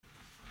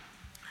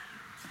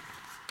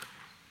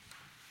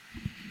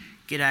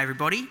G'day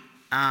everybody.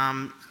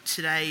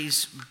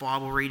 Today's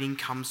Bible reading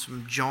comes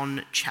from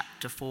John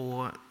chapter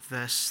 4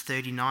 verse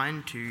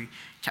 39 to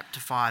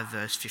chapter 5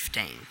 verse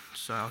 15.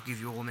 So I'll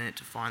give you all a minute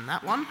to find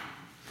that one.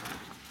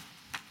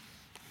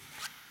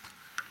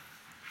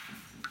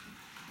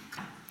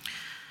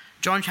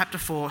 John chapter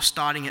 4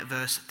 starting at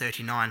verse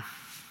 39.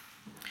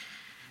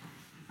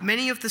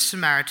 Many of the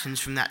Samaritans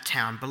from that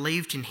town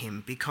believed in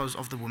him because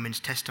of the woman's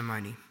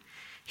testimony.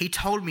 He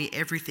told me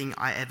everything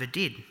I ever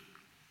did.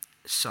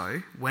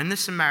 So, when the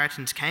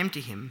Samaritans came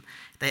to him,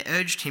 they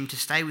urged him to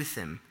stay with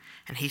them,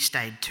 and he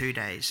stayed 2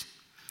 days.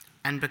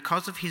 And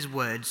because of his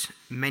words,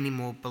 many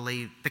more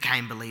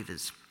became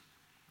believers.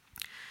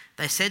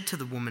 They said to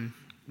the woman,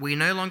 "We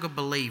no longer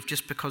believe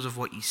just because of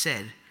what you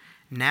said.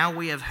 Now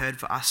we have heard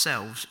for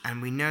ourselves,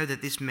 and we know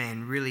that this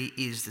man really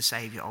is the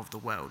Saviour of the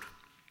world."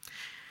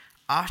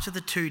 After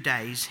the 2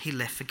 days, he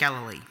left for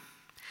Galilee.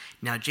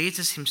 Now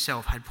Jesus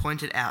himself had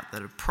pointed out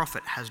that a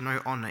prophet has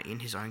no honour in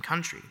his own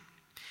country.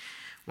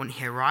 When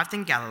he arrived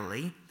in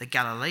Galilee, the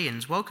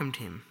Galileans welcomed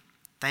him.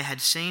 They had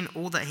seen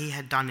all that he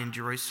had done in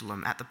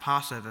Jerusalem at the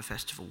Passover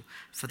festival,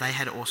 for they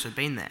had also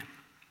been there.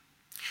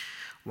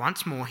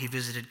 Once more he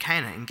visited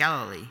Cana in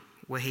Galilee,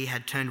 where he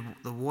had turned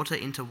the water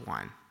into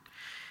wine.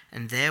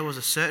 And there was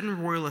a certain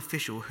royal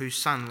official whose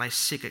son lay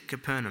sick at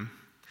Capernaum.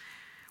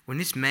 When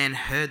this man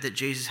heard that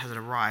Jesus had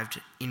arrived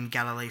in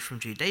Galilee from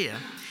Judea,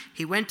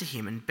 he went to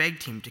him and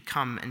begged him to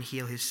come and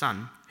heal his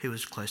son, who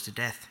was close to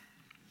death.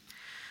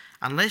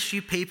 "Unless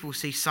you people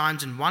see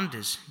signs and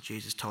wonders,"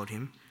 Jesus told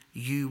him,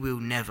 "you will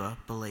never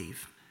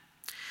believe."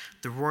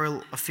 The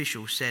royal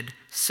official said,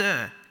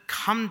 "Sir,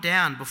 come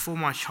down before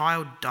my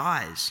child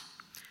dies."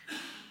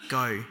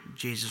 "Go,"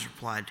 Jesus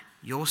replied,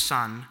 "your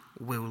son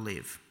will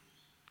live."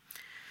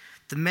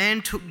 The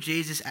man took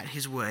Jesus at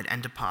his word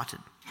and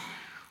departed.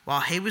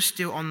 While he was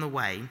still on the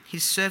way,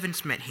 his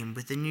servants met him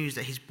with the news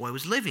that his boy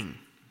was living.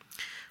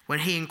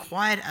 When he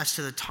inquired as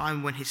to the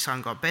time when his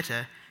son got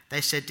better,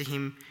 they said to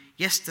him,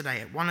 "Yesterday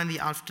at 1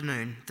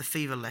 p.m, the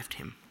fever left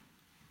him."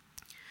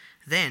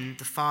 Then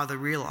the father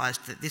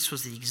realized that this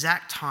was the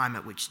exact time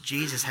at which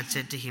Jesus had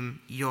said to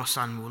him, "Your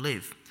son will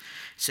live."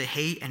 So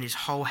he and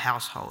his whole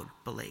household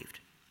believed.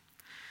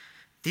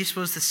 This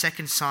was the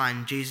second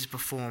sign Jesus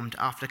performed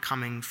after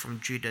coming from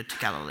Judah to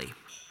Galilee.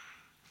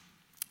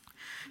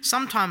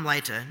 Sometime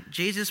later,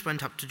 Jesus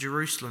went up to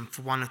Jerusalem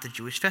for one of the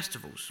Jewish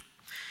festivals.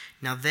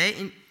 Now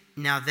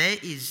there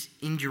is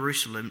in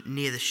Jerusalem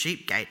near the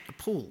sheep gate a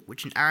pool,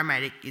 which in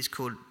Aramaic is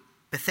called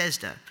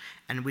Bethesda,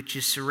 and which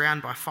is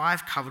surrounded by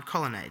 5 covered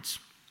colonnades.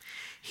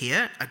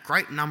 Here a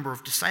great number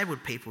of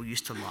disabled people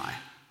used to lie: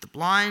 the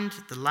blind,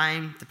 the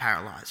lame, the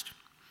paralysed.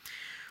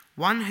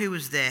 One who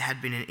was there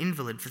had been an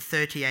invalid for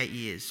 38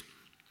 years.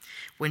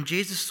 When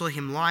Jesus saw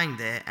him lying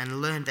there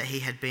and learned that he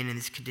had been in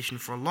this condition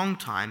for a long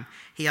time,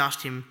 he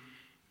asked him,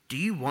 "Do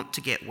you want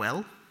to get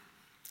well?"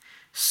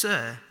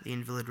 "Sir," the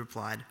invalid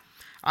replied,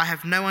 "I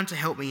have no one to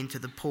help me into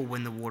the pool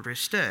when the water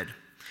is stirred.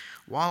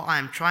 While I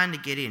am trying to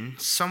get in,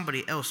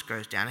 somebody else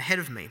goes down ahead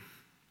of me."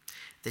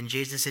 Then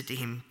Jesus said to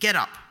him, "Get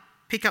up,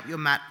 pick up your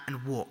mat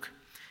and walk."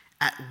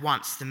 At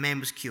once the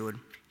man was cured.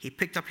 He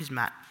picked up his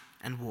mat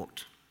and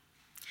walked.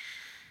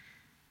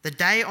 The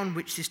day on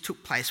which this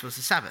took place was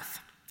the Sabbath.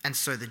 And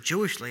so the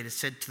Jewish leaders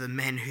said to the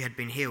man who had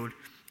been healed,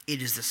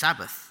 "It is the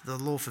Sabbath. The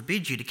law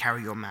forbids you to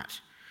carry your mat."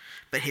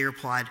 But he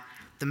replied,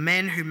 "The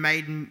man who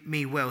made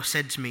me well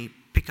said to me,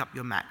 'Pick up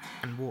your mat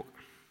and walk.'"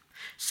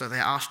 So they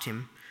asked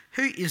him,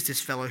 "Who is this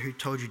fellow who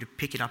told you to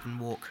pick it up and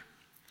walk?"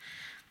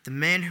 The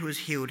man who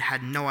was healed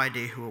had no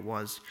idea who it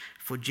was,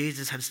 for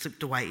Jesus had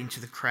slipped away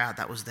into the crowd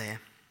that was there.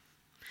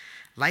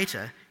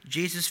 Later,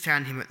 Jesus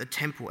found him at the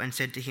temple and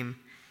said to him,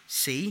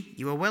 "See,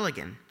 you are well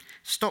again.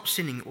 Stop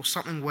sinning, or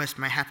something worse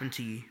may happen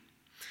to you."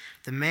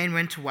 The man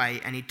went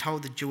away and he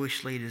told the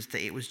Jewish leaders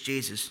that it was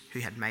Jesus who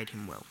had made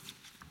him well.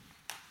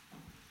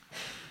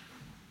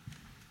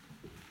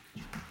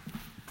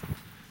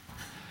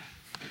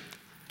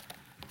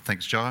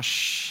 Thanks,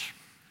 Josh.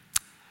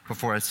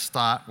 Before I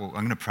start, I'm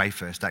going to pray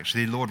first,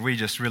 actually. Lord, we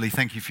just really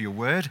thank you for your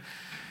word.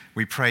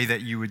 We pray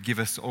that you would give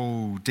us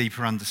all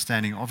deeper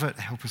understanding of it.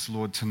 Help us,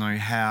 Lord, to know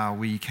how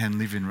we can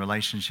live in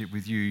relationship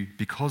with you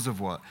because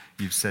of what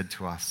you've said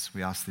to us.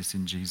 We ask this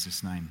in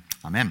Jesus' name.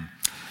 Amen.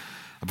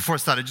 Before I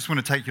start, I just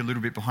want to take you a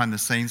little bit behind the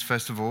scenes,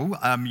 first of all.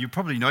 You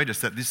probably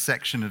noticed that this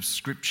selection of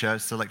scripture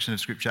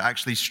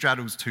actually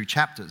straddles 2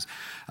 chapters,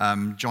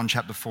 John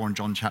chapter 4 and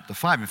John chapter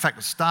 5. In fact,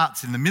 it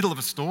starts in the middle of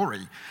a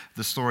story,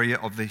 the story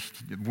of the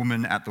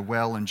woman at the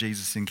well and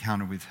Jesus'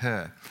 encounter with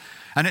her.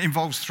 And it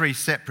involves 3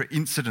 separate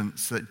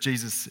incidents that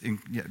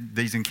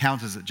these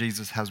encounters that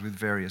Jesus has with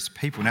various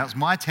people. Now, it's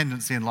my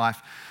tendency in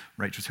life,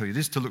 Rachel will tell you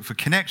this, to look for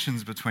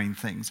connections between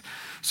things.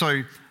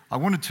 So I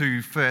wanted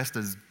to first,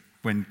 as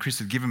when Chris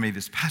had given me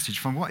this passage,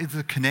 from what is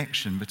the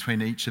connection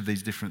between each of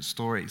these different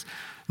stories.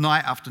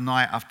 Night after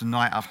night after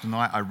night after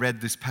night, I read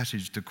this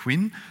passage to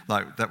Quinn.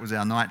 Like, that was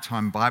our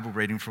nighttime Bible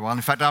reading for a while.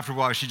 In fact, after a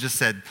while, she just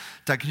said,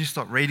 "Dad, can you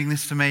stop reading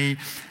this to me?"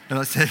 And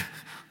I said,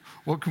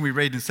 "What can we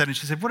read instead?" And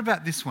she said, "What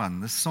about this one,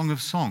 the Song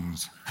of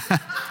Songs?"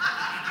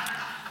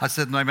 I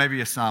said, no,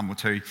 maybe a psalm or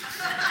two.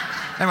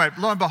 Anyway,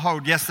 lo and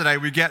behold, yesterday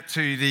we get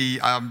to the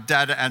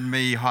Dad and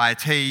me high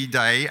tea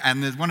day,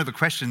 and one of the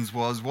questions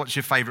was, what's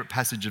your favourite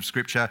passage of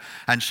Scripture?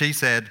 And she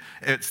said,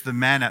 it's the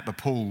man at the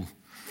pool.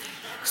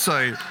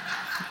 So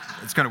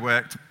it's kind of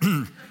worked.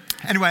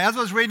 Anyway, as I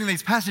was reading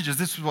these passages,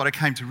 this is what I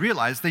came to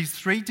realise. These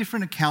three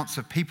different accounts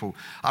of people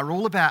are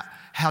all about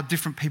how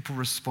different people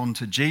respond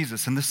to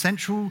Jesus. And the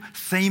central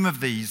theme of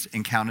these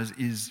encounters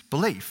is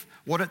belief.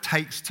 What it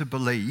takes to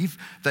believe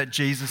that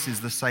Jesus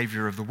is the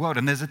Saviour of the world.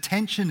 And there's a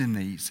tension in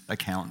these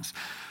accounts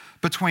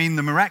between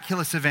the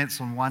miraculous events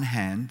on one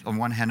hand,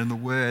 and the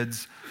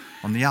words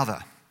on the other.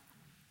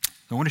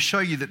 I want to show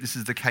you that this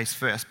is the case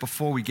first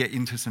before we get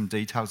into some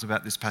details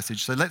about this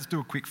passage. So let's do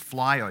a quick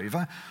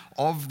flyover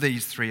of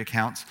these three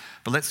accounts,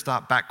 but let's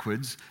start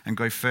backwards and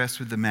go first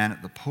with the man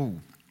at the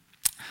pool.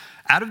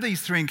 Out of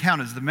these three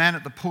encounters, the man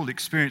at the pool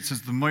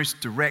experiences the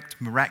most direct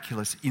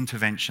miraculous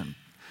intervention.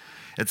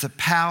 It's a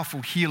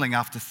powerful healing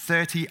after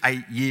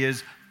 38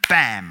 years,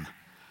 bam!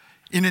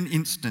 In an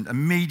instant,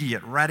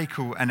 immediate,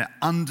 radical, and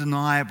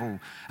undeniable,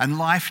 and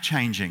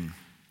life-changing.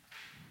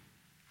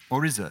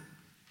 Or is it?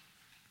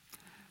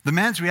 The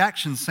man's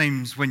reaction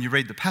seems, when you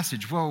read the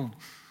passage, well,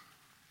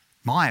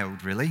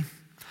 mild, really.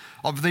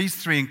 Of these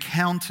three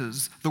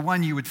encounters, the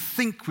one you would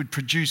think would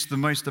produce the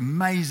most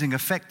amazing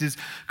effect is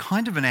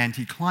kind of an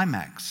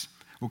anticlimax.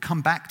 We'll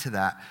come back to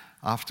that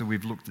after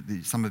we've looked at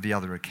some of the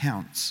other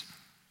accounts.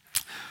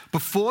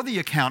 Before the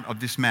account of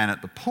this man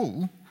at the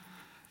pool,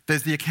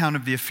 there's the account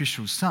of the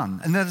official's son.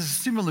 And there's a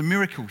similar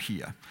miracle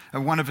here,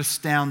 one of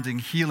astounding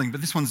healing,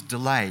 but this one's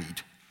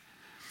delayed.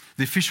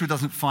 The official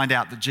doesn't find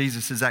out that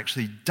Jesus has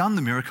actually done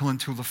the miracle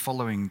until the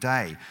following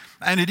day.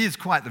 And it is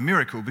quite the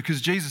miracle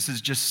because Jesus has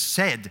just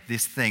said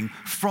this thing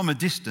from a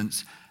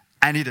distance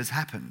and it has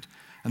happened.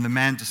 And the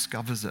man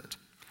discovers it.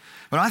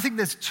 But I think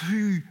there's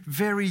two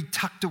very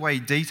tucked away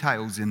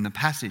details in the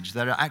passage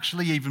that are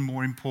actually even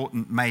more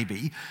important,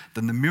 maybe,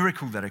 than the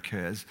miracle that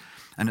occurs,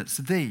 and it's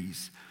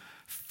these.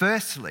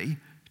 Firstly,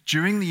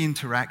 during the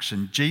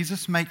interaction,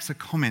 Jesus makes a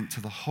comment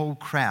to the whole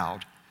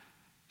crowd,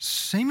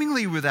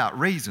 seemingly without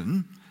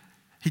reason.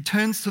 He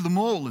turns to them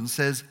all and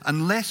says,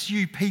 unless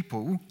you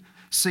people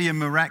see a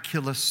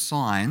miraculous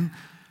sign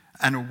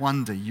and a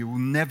wonder, you will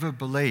never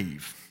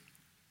believe.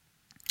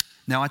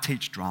 Now, I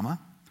teach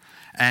drama.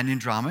 And in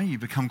drama, you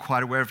become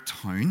quite aware of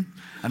tone.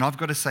 And I've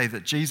got to say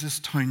that Jesus'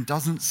 tone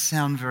doesn't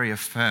sound very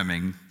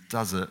affirming,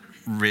 does it,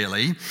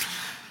 really?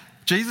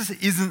 Jesus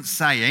isn't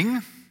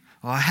saying,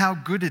 oh, how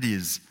good it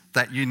is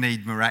that you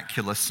need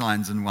miraculous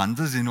signs and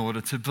wonders in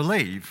order to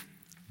believe.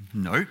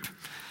 Nope.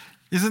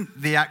 Isn't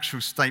the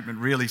actual statement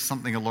really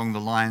something along the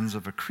lines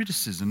of a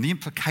criticism? The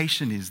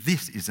implication is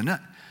this, isn't it?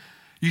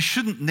 You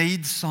shouldn't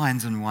need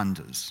signs and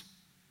wonders.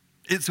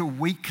 It's a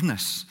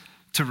weakness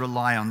to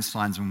rely on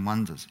signs and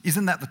wonders.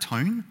 Isn't that the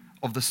tone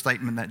of the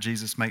statement that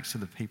Jesus makes to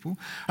the people?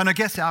 And I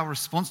guess our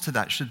response to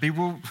that should be,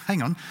 well,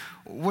 hang on,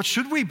 what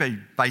should we be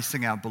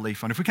basing our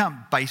belief on? If we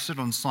can't base it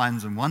on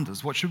signs and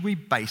wonders, what should we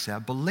base our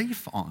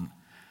belief on?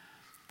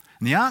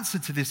 And the answer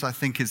to this, I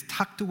think, is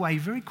tucked away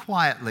very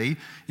quietly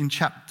in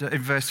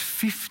verse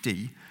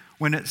 50,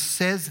 when it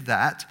says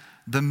that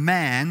the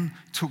man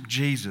took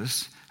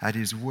Jesus at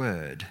his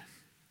word.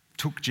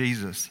 Took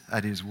Jesus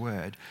at his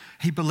word.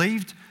 He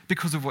believed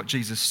because of what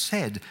Jesus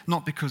said,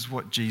 not because of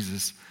what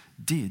Jesus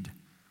did.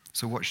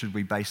 So what should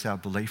we base our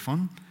belief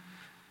on?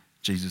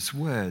 Jesus'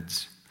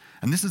 words.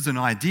 And this is an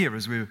idea,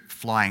 as we're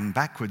flying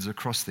backwards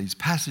across these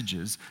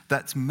passages,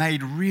 that's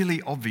made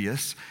really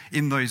obvious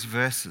in those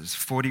verses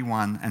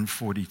 41 and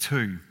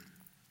 42.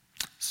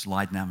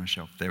 Slide now,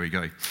 Michelle. There we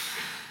go.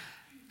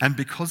 And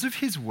because of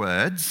his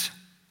words,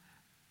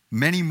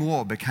 many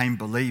more became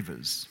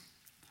believers.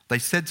 They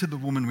said to the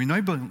woman, we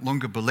no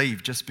longer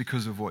believe just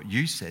because of what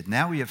you said.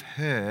 Now we have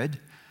heard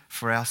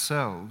for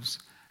ourselves,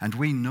 and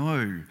we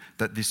know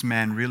that this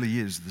man really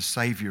is the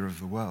Saviour of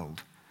the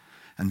world.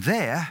 And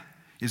there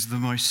is the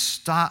most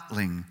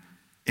startling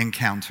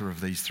encounter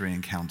of these three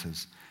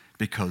encounters,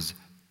 because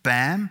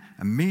bam,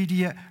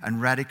 immediate and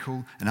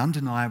radical and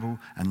undeniable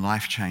and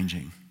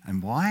life-changing.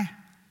 And why?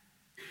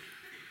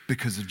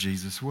 Because of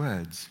Jesus'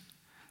 words.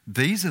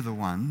 These are the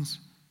ones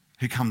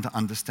who come to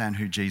understand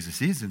who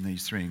Jesus is in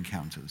these three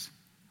encounters,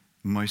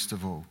 most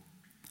of all.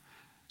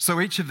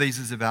 So each of these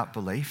is about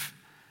belief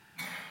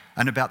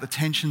and about the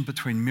tension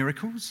between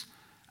miracles,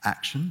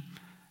 action,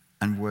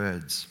 and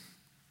words.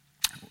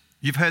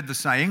 You've heard the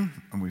saying,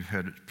 and we've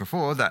heard it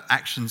before, that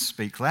actions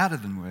speak louder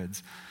than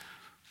words.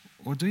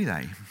 Or do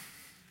they?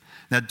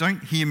 Now,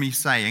 don't hear me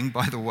saying,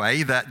 by the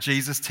way, that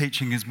Jesus'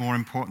 teaching is more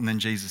important than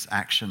Jesus'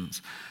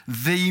 actions.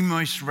 The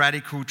most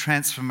radical,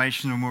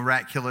 transformational,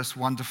 miraculous,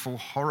 wonderful,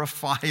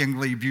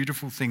 horrifyingly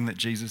beautiful thing that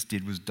Jesus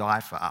did was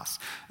die for us.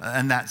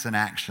 And that's an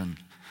action.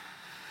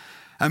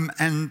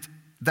 And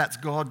that's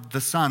God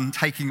the Son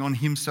taking on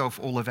himself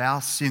all of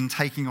our sin,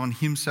 taking on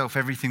himself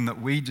everything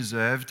that we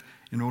deserved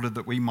in order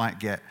that we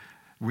might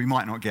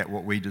not get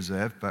what we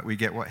deserve, but we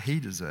get what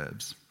he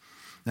deserves.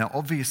 Now,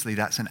 obviously,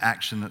 that's an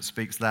action that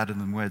speaks louder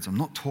than words. I'm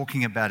not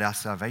talking about our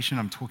salvation.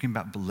 I'm talking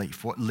about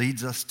belief, what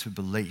leads us to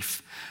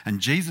belief. And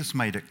Jesus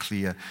made it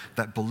clear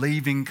that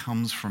believing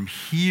comes from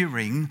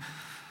hearing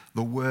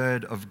the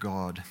word of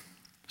God.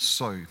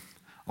 So,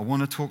 I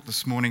want to talk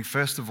this morning,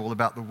 first of all,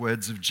 about the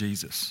words of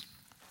Jesus,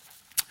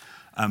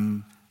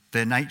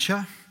 their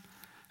nature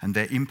and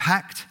their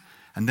impact.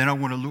 And then I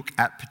want to look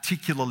at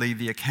particularly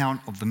the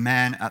account of the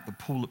man at the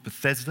pool at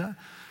Bethesda,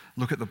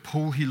 look at the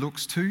pool he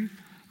looks to,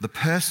 the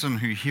person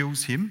who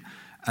heals him,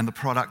 and the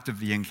product of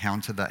the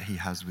encounter that he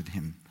has with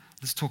him.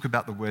 Let's talk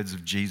about the words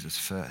of Jesus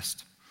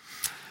first.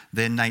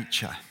 Their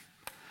nature.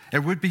 It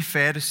would be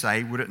fair to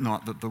say, would it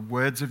not, that the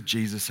words of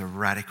Jesus are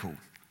radical.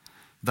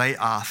 They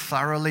are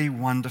thoroughly,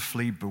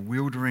 wonderfully,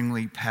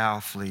 bewilderingly,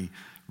 powerfully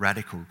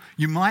radical.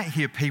 You might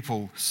hear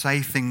people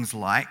say things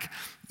like,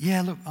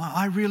 yeah, look,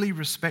 I really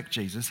respect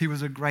Jesus. He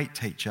was a great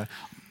teacher.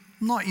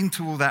 I'm not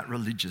into all that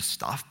religious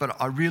stuff, but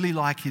I really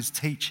like his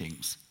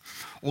teachings.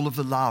 All of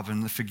the love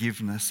and the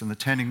forgiveness and the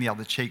turning the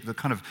other cheek, the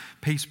kind of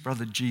peace,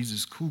 brother,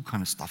 Jesus, cool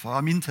kind of stuff.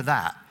 I'm into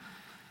that.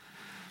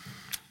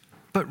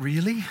 But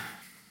really,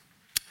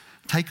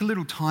 take a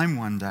little time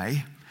one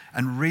day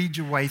and read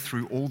your way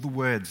through all the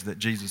words that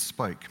Jesus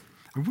spoke.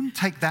 It wouldn't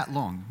take that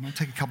long. It might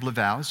take a couple of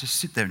hours. Just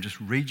sit there and just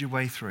read your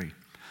way through.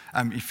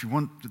 If you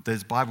want,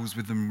 there's Bibles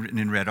with them written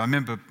in red. I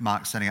remember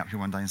Mark standing up here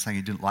one day and saying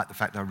he didn't like the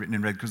fact they were written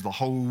in red because the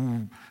whole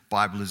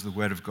Bible is the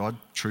Word of God.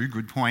 True,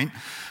 good point.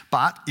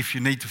 But if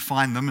you need to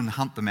find them and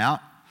hunt them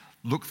out,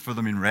 look for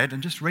them in red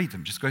and just read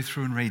them. Just go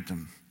through and read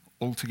them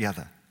all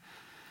together.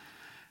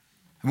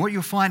 And what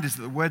you'll find is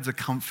that the words are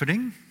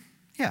comforting,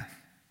 yeah.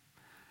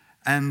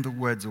 And the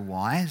words are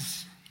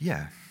wise,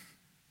 yeah.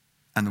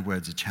 And the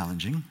words are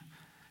challenging,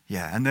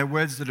 yeah. And they're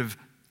words that have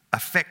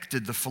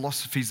affected the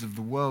philosophies of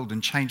the world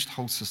and changed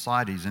whole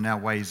societies and our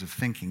ways of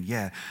thinking,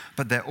 yeah.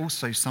 But they're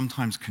also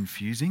sometimes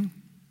confusing,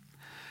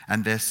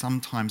 and they're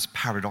sometimes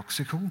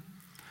paradoxical,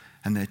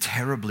 and they're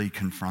terribly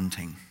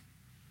confronting.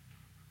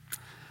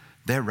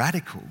 They're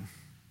radical.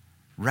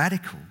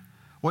 Radical.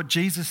 What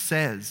Jesus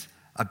says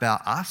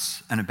about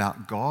us and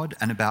about God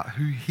and about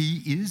who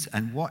he is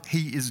and what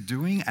he is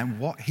doing and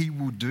what he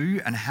will do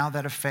and how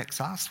that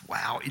affects us,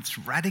 wow, it's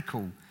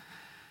radical.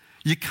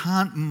 You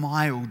can't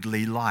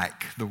mildly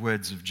like the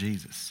words of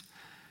Jesus.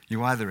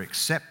 You either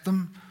accept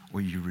them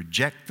or you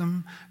reject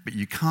them, but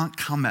you can't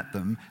come at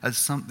them as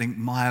something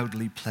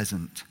mildly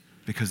pleasant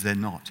because they're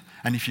not.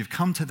 And if you've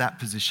come to that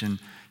position,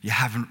 you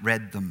haven't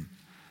read them.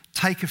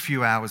 Take a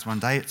few hours one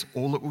day, it's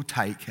all it will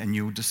take, and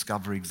you'll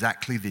discover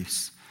exactly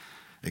this.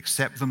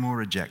 Accept them or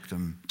reject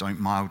them, don't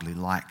mildly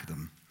like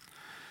them.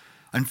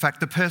 In fact,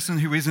 the person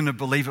who isn't a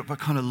believer but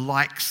kind of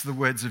likes the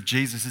words of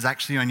Jesus is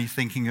actually only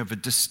thinking of a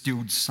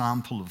distilled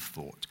sample of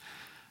thought,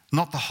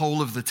 not the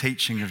whole of the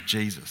teaching of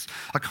Jesus.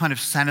 A kind of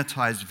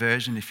sanitized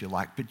version, if you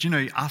like. But you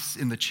know, us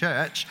in the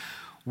church,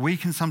 we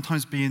can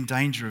sometimes be in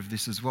danger of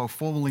this as well,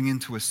 falling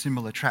into a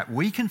similar trap.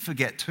 We can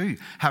forget too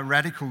how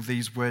radical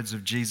these words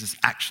of Jesus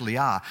actually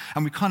are.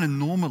 And we kind of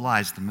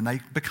normalize them and they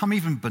become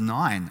even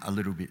benign a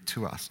little bit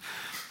to us.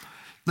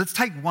 Let's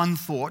take one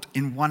thought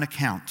in one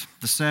account,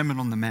 the Sermon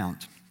on the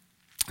Mount.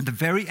 At the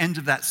very end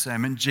of that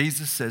sermon,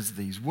 Jesus says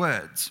these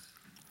words.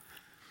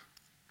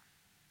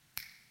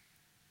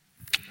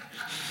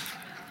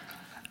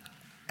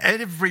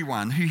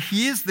 Everyone who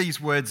hears these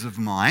words of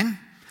mine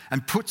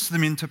and puts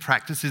them into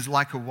practice is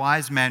like a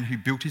wise man who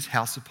built his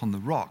house upon the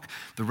rock.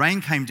 The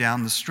rain came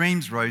down, the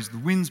streams rose, the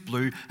winds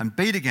blew and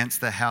beat against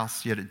the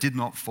house, yet it did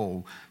not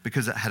fall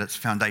because it had its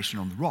foundation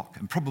on the rock.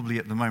 And probably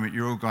at the moment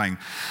you're all going,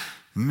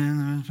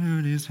 man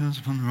built his house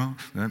upon the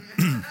rock.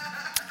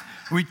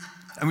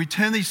 And we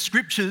turn these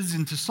scriptures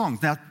into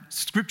songs. Now,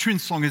 scripture in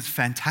song is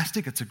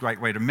fantastic. It's a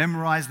great way to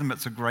memorize them.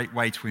 It's a great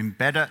way to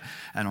embed it.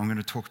 And I'm going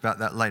to talk about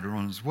that later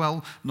on as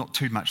well. Not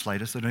too much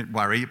later, so don't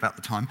worry about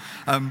the time.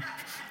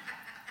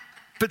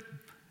 But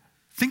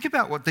think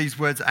about what these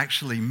words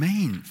actually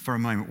mean for a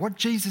moment. What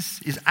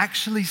Jesus is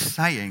actually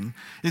saying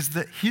is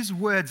that his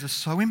words are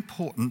so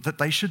important that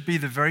they should be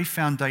the very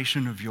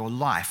foundation of your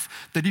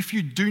life. That if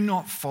you do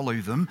not follow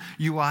them,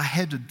 you are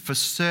headed for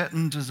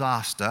certain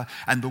disaster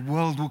and the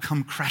world will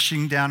come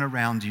crashing down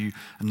around you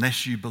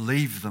unless you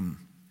believe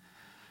them.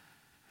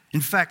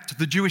 In fact,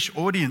 the Jewish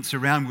audience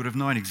around would have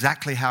known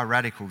exactly how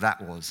radical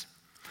that was.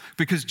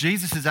 Because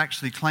Jesus is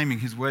actually claiming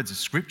his words as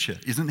scripture,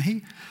 isn't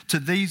he? To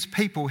these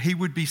people, he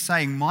would be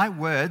saying, my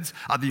words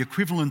are the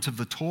equivalent of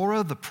the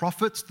Torah, the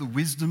prophets, the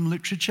wisdom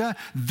literature.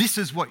 This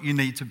is what you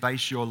need to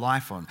base your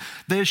life on.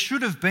 There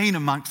should have been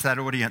amongst that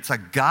audience a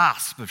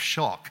gasp of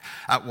shock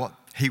at what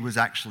he was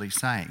actually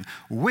saying.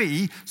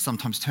 We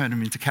sometimes turn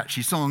them into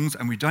catchy songs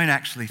and we don't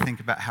actually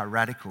think about how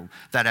radical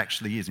that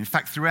actually is. In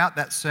fact, throughout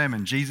that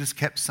sermon, Jesus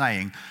kept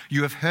saying,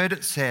 you have heard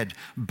it said,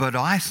 but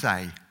I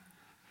say.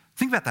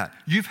 Think about that.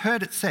 You've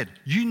heard it said.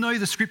 You know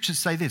the scriptures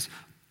say this,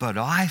 but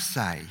I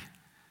say.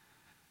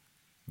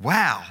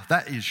 Wow,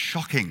 that is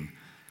shocking.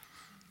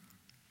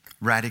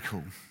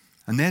 Radical.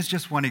 And there's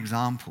just one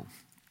example.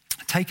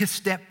 Take a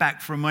step back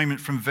for a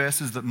moment from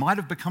verses that might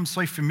have become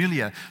so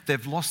familiar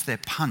they've lost their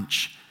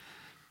punch.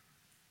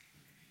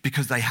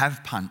 because they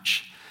have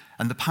punch,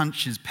 and the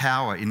punch is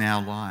power in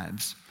our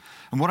lives.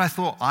 And what I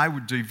thought I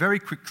would do very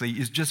quickly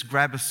is just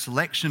grab a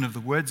selection of the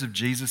words of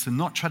Jesus and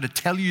not try to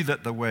tell you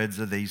that the words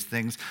are these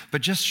things,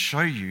 but just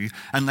show you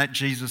and let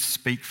Jesus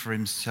speak for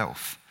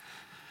himself.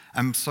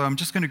 And so I'm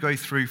just going to go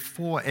through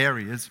 4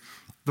 areas.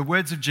 The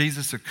words of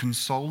Jesus are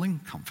consoling,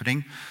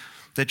 comforting,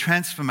 they're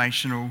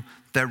transformational,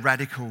 they're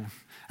radical,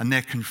 and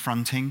they're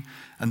confronting.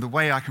 And the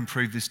way I can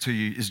prove this to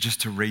you is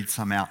just to read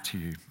some out to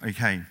you.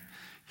 Okay,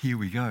 here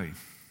we go.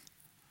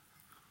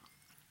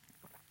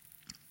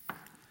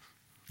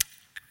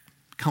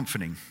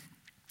 Comforting.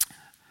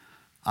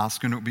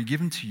 Ask and it will be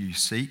given to you.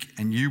 Seek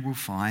and you will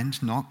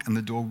find. Knock and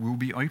the door will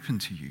be open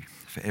to you.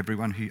 For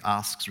everyone who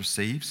asks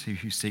receives, he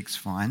who seeks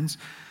finds,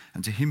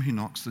 and to him who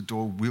knocks the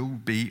door will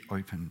be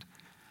opened.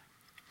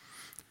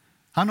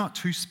 Are not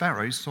 2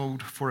 sparrows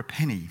sold for a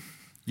penny?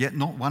 Yet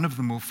not one of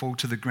them will fall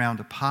to the ground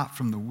apart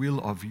from the will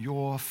of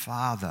your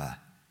Father.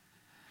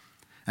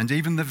 And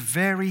even the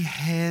very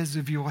hairs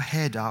of your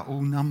head are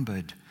all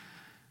numbered.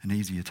 An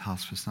easier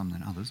task for some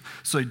than others.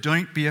 So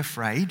don't be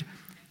afraid.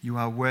 You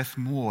are worth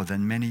more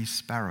than many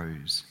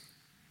sparrows.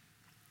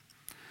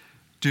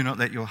 Do not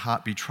let your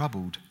heart be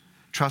troubled.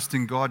 Trust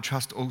in God,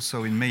 trust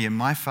also in me. In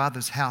my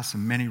Father's house are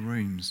many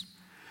rooms.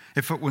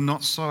 If it were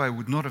not so, I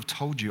would not have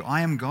told you.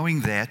 I am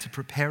going there to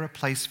prepare a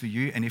place for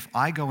you, and if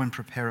I go and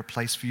prepare a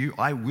place for you,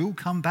 I will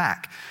come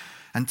back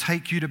and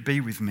take you to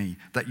be with me,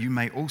 that you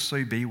may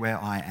also be where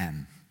I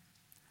am.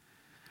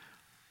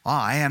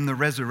 I am the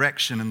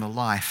resurrection and the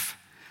life.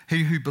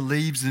 He who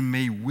believes in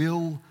me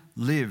will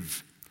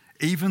live,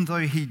 even though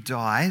he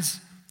dies,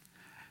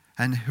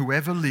 and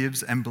whoever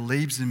lives and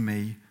believes in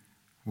me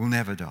will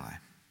never die.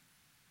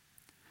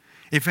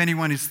 If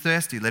anyone is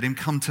thirsty, let him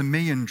come to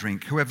me and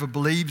drink. Whoever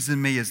believes in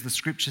me, as the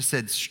scripture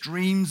said,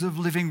 streams of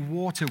living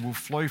water will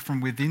flow from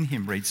within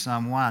him. Read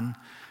Psalm 1.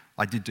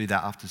 I did do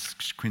that after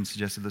Quinn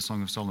suggested the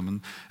Song of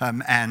Solomon.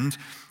 And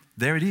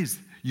there it is.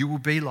 You will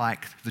be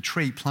like the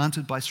tree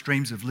planted by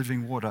streams of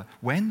living water.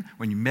 When?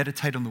 When you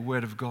meditate on the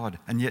word of God.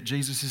 And yet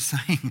Jesus is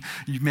saying,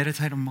 you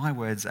meditate on my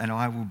words and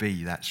I will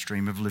be that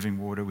stream of living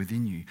water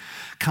within you.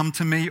 Come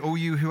to me, all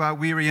you who are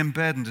weary and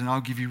burdened, and I'll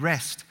give you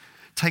rest.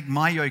 Take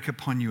my yoke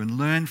upon you and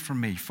learn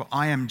from me, for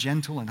I am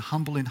gentle and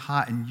humble in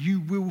heart, and you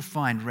will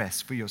find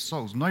rest for your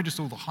souls. Notice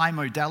all the high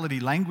modality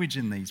language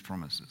in these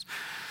promises.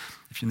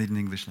 If you need an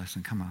English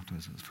lesson, come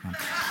afterwards.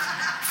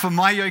 For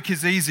my yoke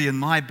is easy and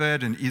my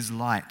burden is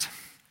light.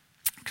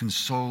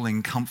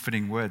 Consoling,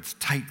 comforting words,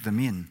 take them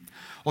in.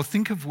 Or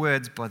think of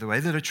words, by the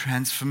way, that are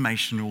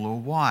transformational or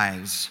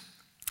wise.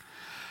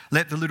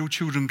 Let the little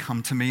children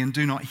come to me and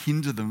do not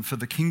hinder them, for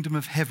the kingdom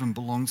of heaven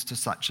belongs to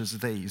such as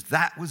these.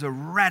 That was a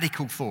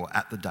radical thought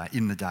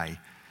in the day,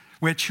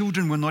 where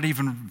children were not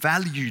even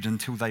valued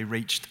until they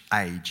reached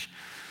age.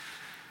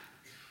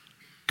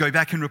 Go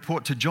back and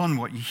report to John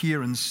what you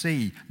hear and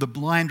see. The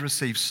blind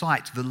receive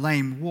sight, the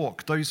lame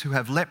walk, those who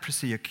have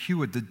leprosy are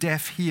cured, the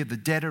deaf hear, the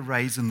dead are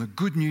raised, and the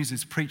good news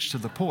is preached to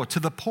the poor. To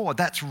the poor,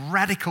 that's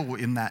radical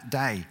in that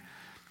day.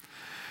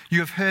 You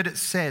have heard it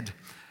said,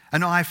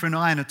 an eye for an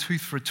eye and a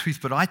tooth for a tooth,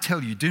 but I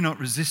tell you, do not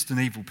resist an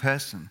evil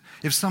person.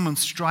 If someone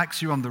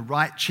strikes you on the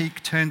right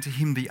cheek, turn to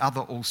him the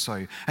other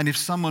also. And if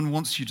someone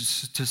wants you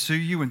to sue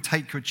you and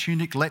take your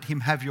tunic, let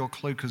him have your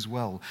cloak as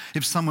well.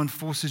 If someone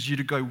forces you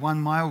to go 1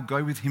 mile,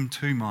 go with him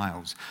 2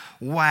 miles.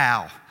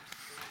 Wow.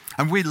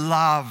 And we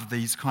love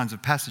these kinds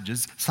of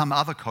passages. Some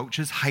other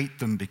cultures hate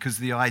them because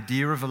the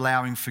idea of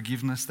allowing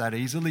forgiveness that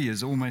easily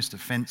is almost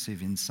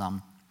offensive in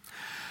some.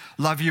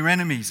 Love your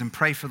enemies and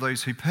pray for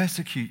those who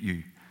persecute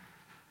you.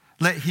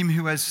 Let him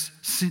who has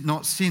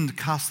not sinned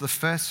cast the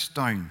first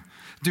stone.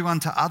 Do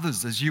unto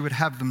others as you would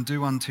have them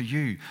do unto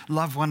you.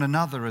 Love one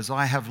another as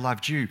I have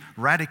loved you.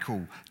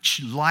 Radical,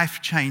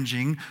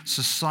 life-changing,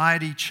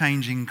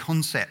 society-changing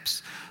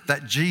concepts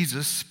that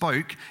Jesus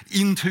spoke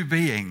into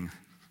being.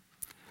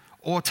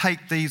 Or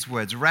take these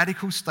words,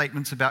 radical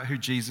statements about who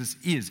Jesus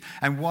is.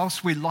 And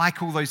whilst we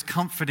like all those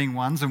comforting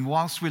ones, and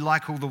whilst we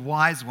like all the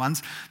wise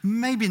ones,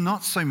 maybe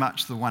not so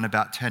much the one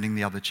about turning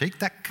the other cheek.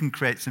 That can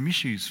create some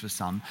issues for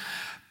some.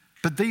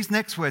 But these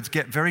next words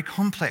get very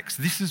complex.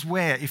 This is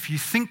where, if you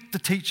think the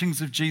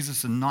teachings of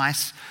Jesus are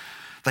nice,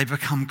 they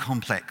become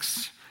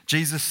complex.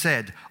 Jesus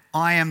said,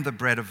 I am the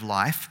bread of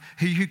life.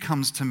 He who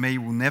comes to me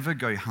will never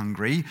go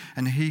hungry,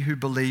 and he who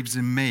believes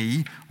in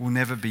me will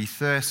never be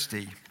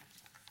thirsty.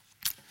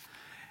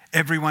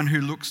 Everyone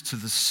who looks to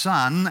the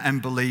Son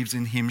and believes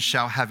in him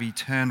shall have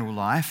eternal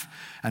life,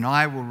 and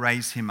I will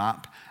raise him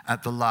up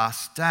at the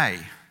last day.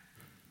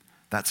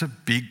 That's a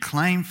big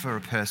claim for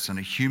a person,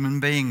 a human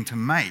being, to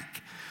make.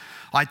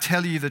 I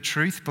tell you the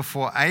truth,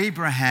 before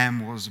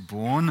Abraham was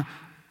born,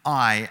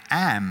 I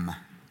am.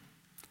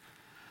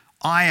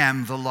 I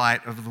am the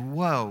light of the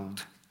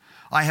world.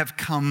 I have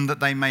come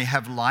that they may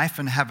have life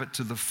and have it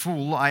to the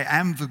full. I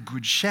am the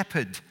good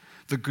shepherd.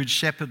 The good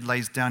shepherd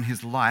lays down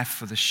his life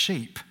for the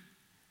sheep.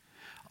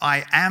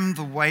 I am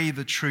the way,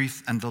 the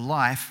truth, and the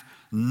life.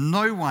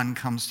 No one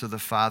comes to the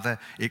Father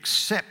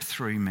except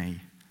through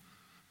me.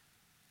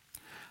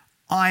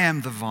 I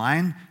am the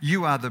vine,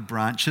 you are the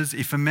branches.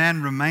 If a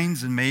man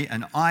remains in me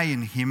and I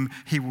in him,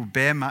 he will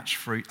bear much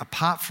fruit.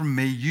 Apart from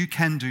me, you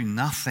can do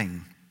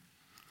nothing.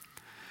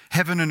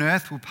 Heaven and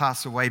earth will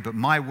pass away, but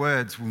my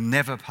words will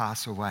never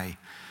pass away.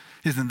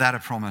 Isn't that a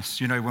promise?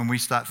 You know, when we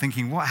start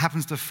thinking, what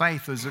happens to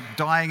faith? Is it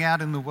dying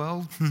out in the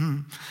world?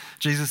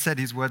 Jesus said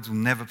his words will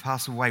never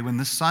pass away. When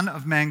the Son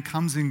of Man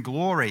comes in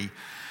glory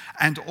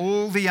and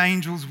all the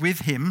angels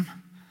with him,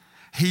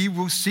 he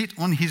will sit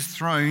on his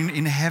throne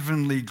in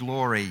heavenly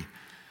glory.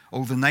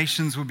 All the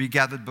nations will be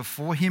gathered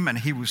before him, and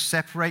he will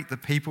separate the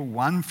people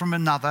one from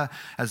another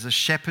as a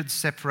shepherd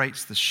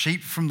separates the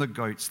sheep from the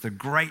goats, the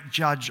great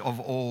judge of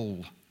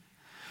all.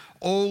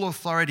 All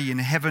authority in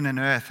heaven and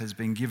earth has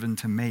been given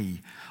to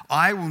me.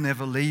 I will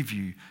never leave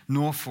you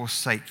nor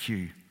forsake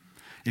you.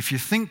 If you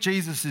think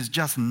Jesus is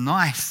just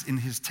nice in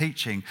his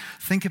teaching,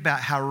 think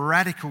about how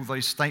radical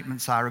those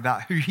statements are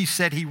about who he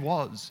said he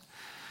was.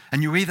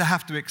 And you either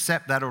have to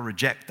accept that or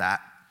reject that.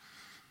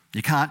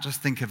 You can't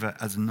just think of it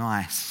as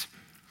nice.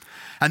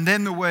 And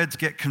then the words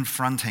get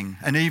confronting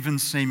and even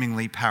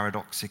seemingly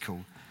paradoxical.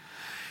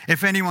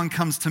 If anyone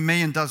comes to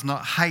me and does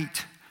not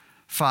hate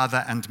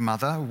father and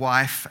mother,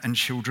 wife and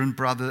children,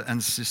 brother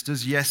and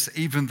sisters, yes,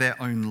 even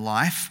their own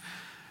life,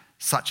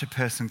 such a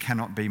person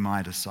cannot be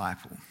my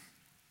disciple.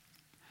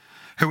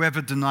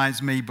 Whoever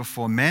denies me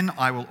before men,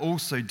 I will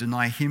also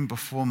deny him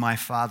before my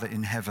Father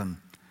in heaven.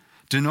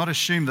 Do not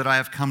assume that I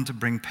have come to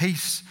bring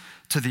peace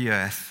to the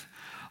earth.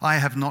 I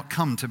have not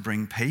come to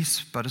bring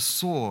peace, but a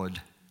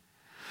sword.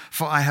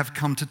 For I have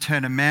come to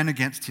turn a man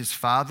against his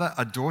father,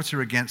 a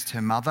daughter against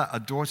her mother, a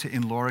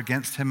daughter-in-law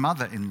against her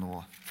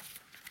mother-in-law.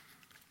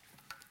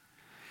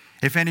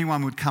 If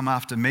anyone would come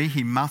after me,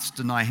 he must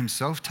deny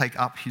himself, take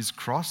up his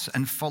cross,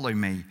 and follow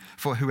me.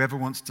 For whoever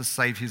wants to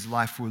save his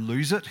life will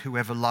lose it.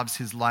 Whoever loves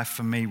his life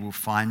for me will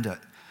find it.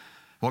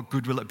 What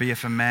good will it be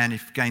if a man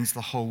gains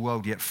the whole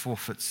world yet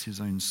forfeits his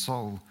own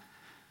soul?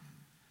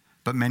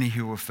 But many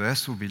who were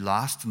first will be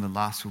last, and the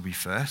last will be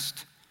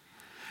first.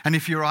 And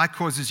if your eye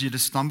causes you to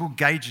stumble,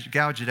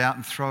 gouge it out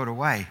and throw it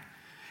away.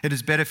 It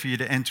is better for you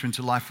to enter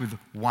into life with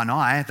one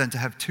eye than to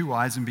have two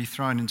eyes and be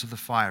thrown into the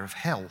fire of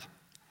hell.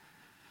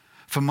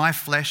 For my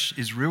flesh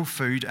is real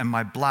food and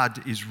my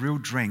blood is real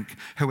drink.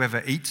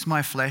 Whoever eats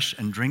my flesh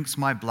and drinks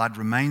my blood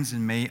remains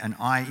in me and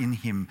I in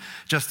him.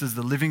 Just as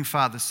the living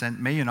Father sent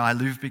me and I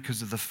live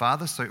because of the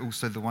Father, so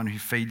also the one who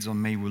feeds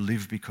on me will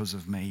live because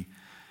of me.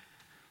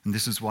 And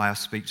this is why I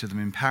speak to them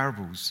in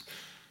parables.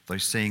 Though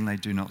seeing they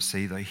do not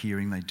see, though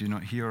hearing they do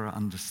not hear or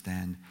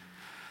understand.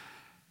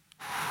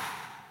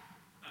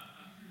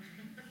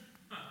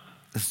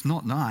 It's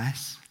not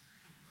nice.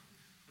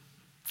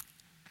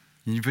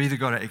 You've either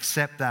got to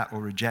accept that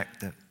or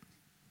reject it.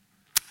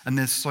 And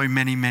there's so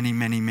many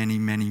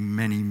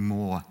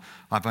more.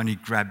 I've only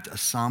grabbed a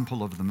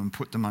sample of them and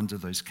put them under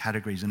those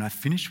categories. And I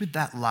finish with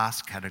that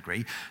last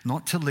category,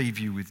 not to leave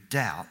you with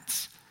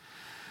doubts,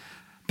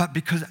 but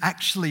because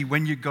actually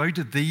when you go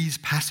to these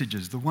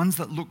passages, the ones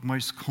that look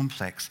most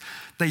complex,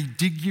 they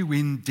dig you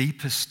in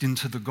deepest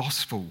into the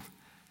gospel.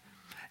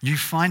 You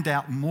find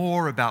out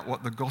more about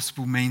what the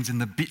gospel means in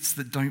the bits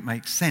that don't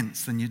make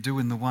sense than you do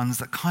in the ones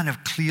that kind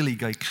of clearly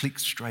go click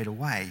straight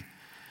away.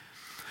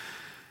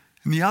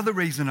 And the other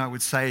reason I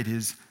would say it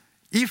is,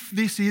 if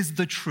this is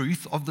the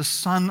truth of the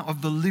Son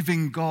of the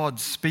living God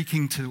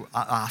speaking to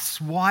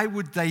us, why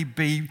would they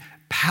be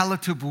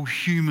palatable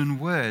human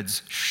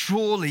words?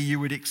 Surely you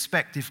would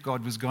expect if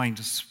God was going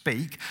to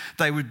speak,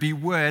 they would be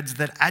words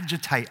that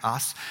agitate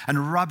us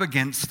and rub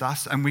against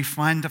us and we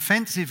find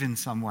offensive in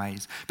some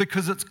ways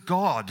because it's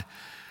God.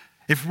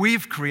 If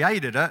we've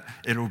created it,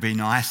 it'll be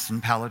nice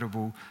and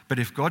palatable, but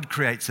if God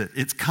creates it,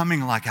 it's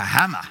coming like a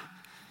hammer.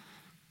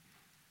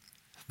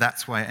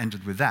 That's why I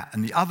ended with that.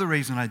 And the other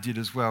reason I did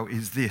as well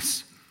is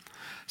this.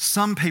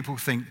 Some people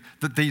think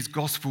that these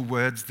gospel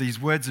words,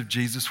 these words of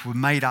Jesus, were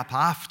made up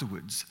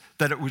afterwards,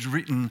 that it was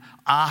written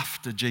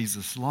after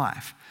Jesus'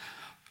 life.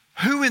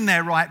 Who in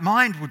their right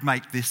mind would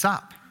make this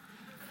up?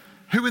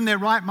 Who in their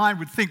right mind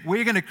would think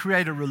we're going to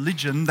create a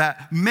religion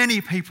that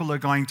many people are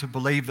going to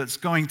believe, that's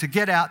going to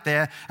get out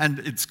there and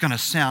it's going to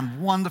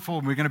sound wonderful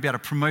and we're going to be able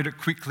to promote it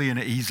quickly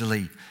and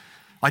easily?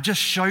 I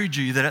just showed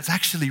you that it's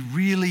actually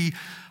really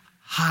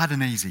hard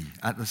and easy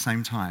at the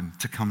same time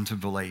to come to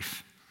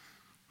belief.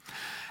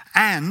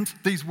 And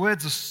these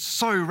words are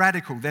so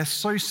radical, they're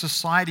so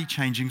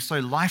society-changing, so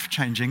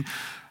life-changing.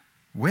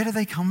 Where do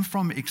they come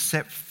from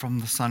except from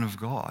the Son of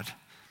God?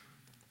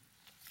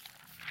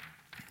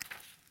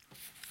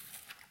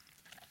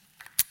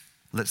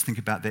 Let's think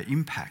about their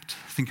impact.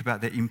 Think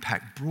about their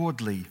impact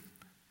broadly.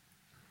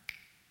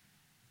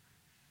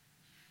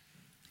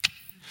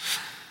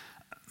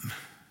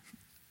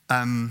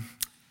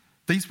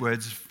 These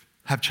words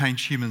have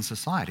changed human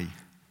society.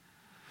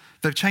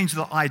 They've changed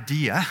the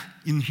idea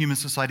in human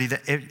society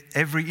that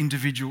every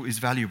individual is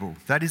valuable.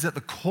 That is at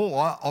the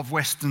core of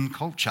Western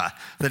culture,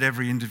 that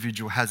every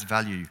individual has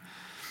value.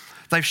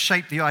 They've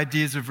shaped the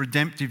ideas of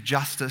redemptive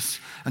justice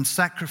and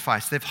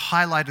sacrifice. They've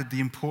highlighted the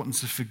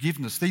importance of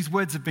forgiveness. These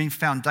words have been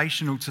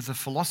foundational to the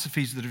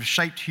philosophies that have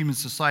shaped human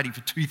society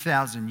for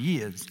 2,000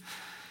 years.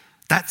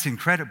 That's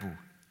incredible.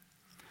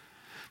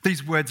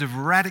 These words have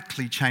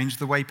radically changed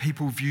the way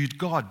people viewed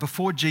God.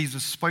 Before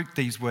Jesus spoke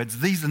these words,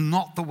 these are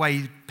not the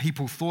way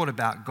people thought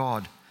about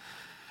God.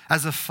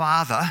 As a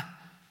father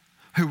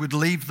who would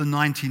leave the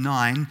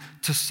 99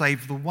 to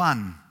save the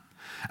one.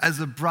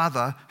 As a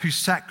brother who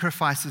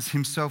sacrifices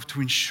himself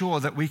to ensure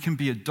that we can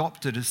be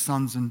adopted as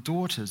sons and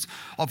daughters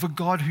of a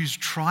God who's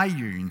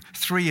triune,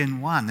 3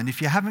 in 1. And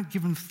if you haven't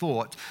given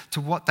thought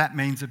to what that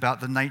means about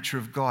the nature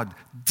of God,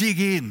 dig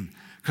in,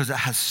 because it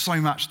has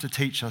so much to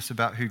teach us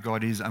about who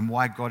God is and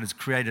why God has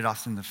created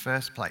us in the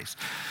first place.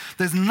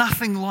 There's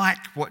nothing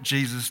like what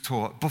Jesus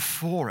taught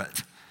before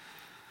it,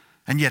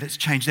 and yet it's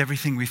changed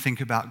everything we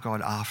think about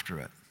God after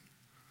it.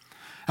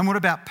 And what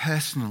about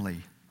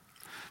personally?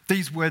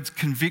 These words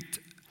convict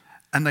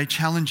and they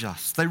challenge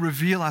us. They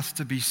reveal us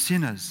to be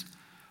sinners,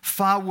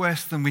 far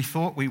worse than we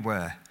thought we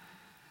were.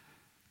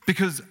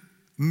 Because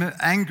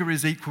anger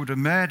is equal to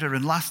murder,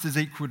 and lust is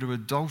equal to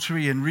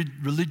adultery, and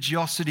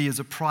religiosity is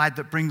a pride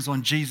that brings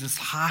on Jesus'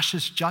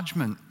 harshest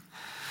judgment.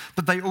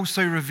 But they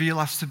also reveal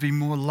us to be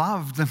more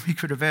loved than we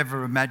could have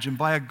ever imagined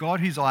by a God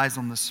whose eyes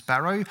on the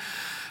sparrow,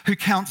 who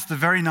counts the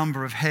very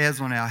number of hairs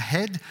on our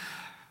head,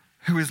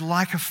 who is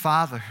like a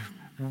father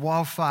who,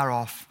 while far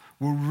off,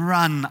 will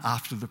run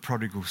after the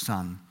prodigal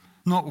son,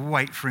 not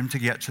wait for him to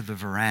get to the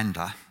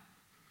veranda.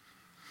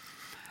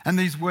 And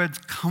these words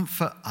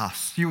comfort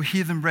us. You'll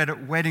hear them read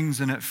at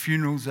weddings and at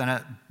funerals and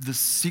at the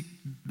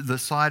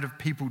side of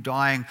people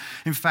dying.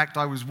 In fact,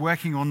 I was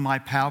working on my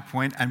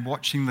PowerPoint and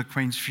watching the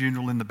Queen's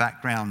funeral in the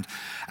background.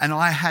 And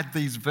I had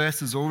these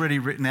verses already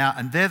written out,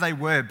 and there they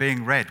were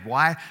being read.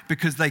 Why?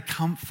 Because they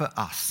comfort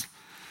us.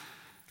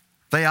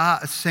 They are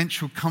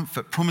essential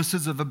comfort,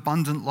 promises of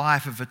abundant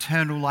life, of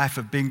eternal life,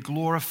 of being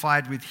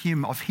glorified with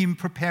Him, of Him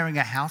preparing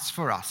a house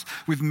for us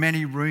with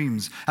many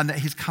rooms, and that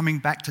He's coming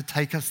back to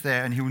take us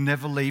there and He'll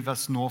never leave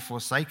us nor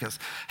forsake us.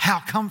 How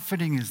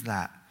comforting is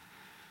that?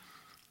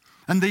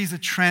 And these are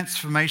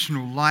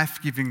transformational,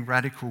 life-giving,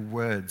 radical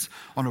words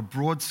on a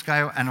broad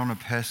scale and on a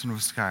personal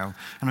scale.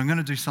 And I'm going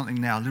to do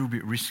something now a little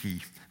bit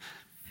risky.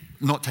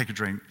 Not take a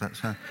drink,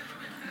 that's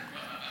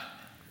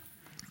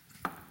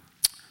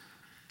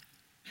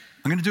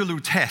I'm going to do a little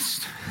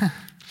test.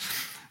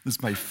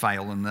 This may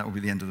fail and that will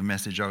be the end of the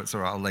message. Oh, it's all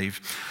right, I'll leave.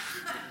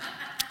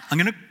 I'm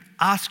going to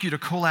ask you to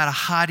call out a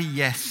hearty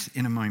yes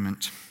in a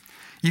moment.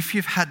 If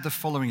you've had the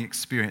following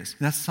experience.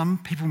 Now, some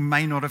people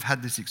may not have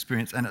had this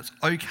experience, and it's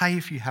okay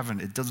if you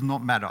haven't. It does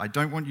not matter. I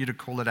don't want you to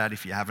call it out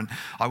if you haven't.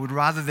 I would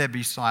rather there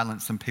be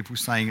silence than people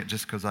saying it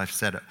just because I've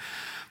said it.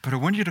 But I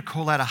want you to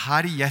call out a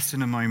hearty yes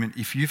in a moment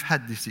if you've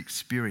had this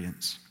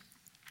experience.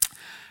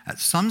 At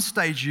some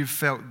stage you've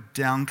felt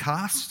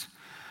downcast,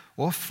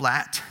 or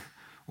flat,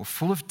 or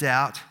full of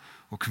doubt,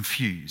 or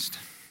confused.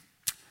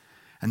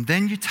 And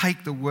then you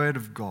take the word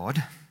of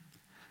God,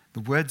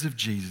 the words of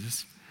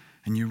Jesus,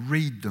 and you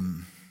read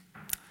them.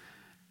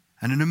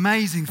 And an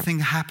amazing thing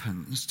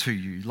happens to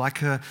you,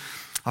 like a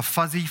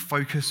fuzzy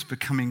focus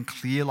becoming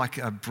clear, like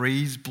a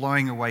breeze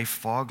blowing away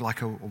fog,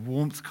 like a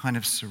warmth kind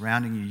of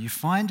surrounding you. You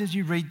find as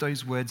you read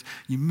those words,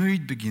 your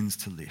mood begins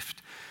to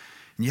lift.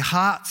 And your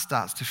heart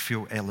starts to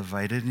feel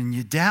elevated, and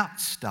your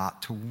doubts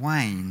start to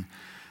wane.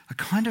 A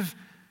kind of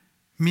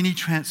mini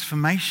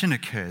transformation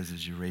occurs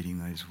as you're reading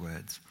those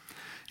words.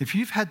 If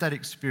you've had that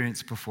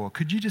experience before,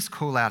 could you just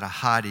call out a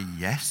hearty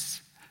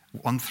yes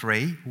on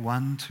 3?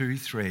 1, 2,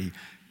 3.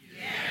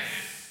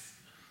 Yes.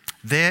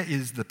 There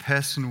is the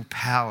personal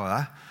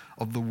power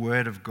of the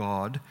Word of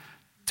God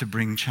to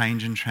bring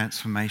change and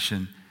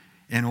transformation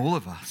in all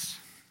of us.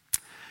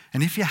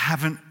 And if you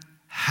haven't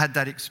had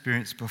that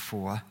experience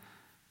before,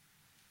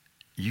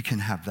 you can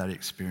have that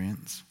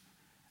experience.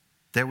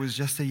 There was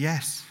just a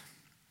yes.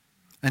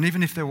 And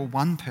even if there were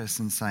one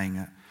person saying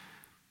it,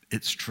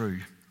 it's true.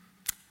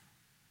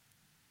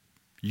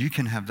 You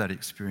can have that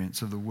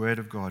experience of the Word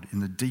of God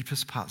in the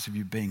deepest parts of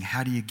your being.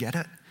 How do you get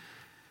it?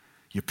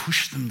 You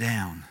push them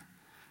down.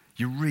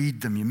 You read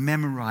them. You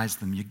memorize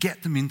them. You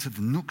get them into the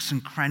nooks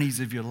and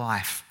crannies of your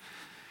life.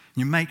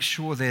 You make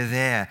sure they're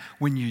there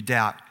when you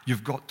doubt.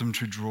 You've got them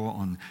to draw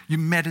on. You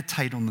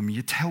meditate on them.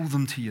 You tell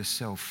them to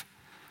yourself.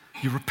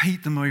 You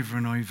repeat them over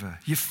and over.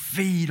 You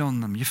feed on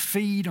them. You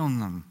feed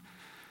on them.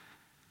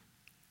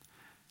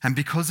 And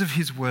because of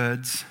his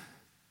words,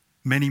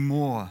 many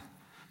more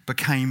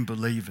became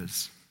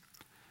believers.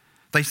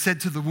 They said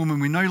to the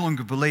woman, "We no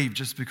longer believe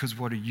just because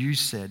what you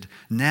said.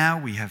 Now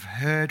we have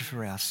heard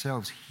for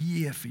ourselves.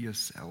 Hear for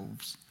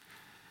yourselves."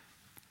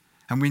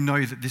 And we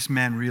know that this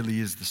man really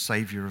is the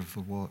Saviour of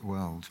the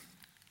world.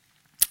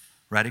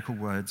 Radical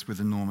words with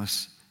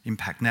enormous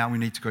impact. Now we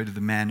need to go to the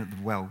man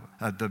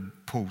at the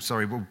pool.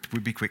 Sorry, we'll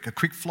be quick. A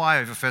quick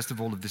flyover, first of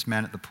all, of this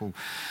man at the pool.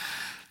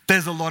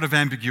 There's a lot of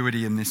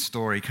ambiguity in this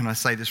story. Can I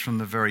say this from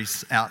the very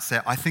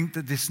outset? I think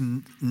that this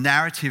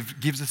narrative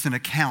gives us an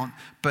account,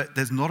 but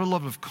there's not a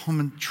lot of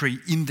commentary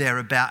in there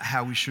about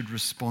how we should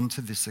respond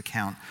to this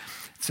account.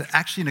 It's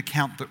actually an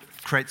account that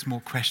creates more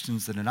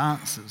questions than it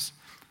answers.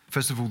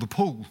 First of all, the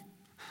pool.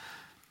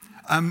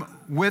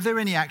 Were there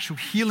any actual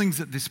healings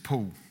at this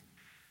pool?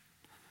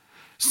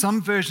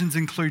 Some versions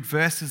include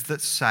verses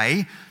that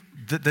say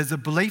that there's a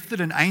belief that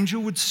an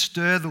angel would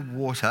stir the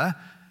water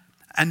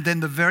and then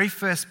the very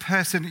first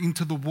person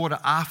into the water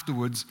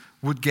afterwards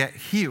would get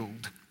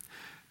healed.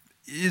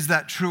 Is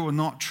that true or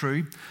not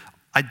true?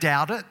 I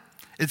doubt it.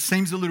 It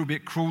seems a little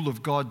bit cruel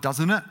of God,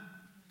 doesn't it?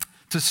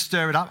 To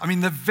stir it up. I mean,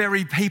 the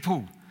very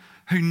people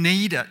who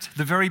need it,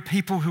 the very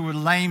people who are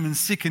lame and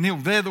sick and ill,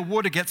 there the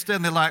water gets stirred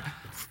and they're like,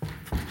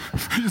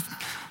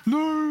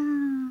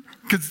 no,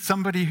 because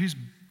somebody who's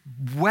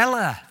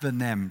weller than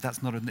them,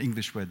 that's not an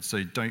English word,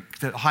 so don't,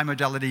 high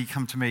modality,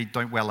 come to me,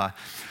 don't weller.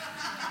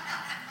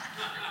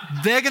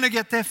 They're going to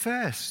get there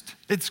first.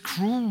 It's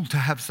cruel to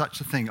have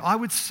such a thing. I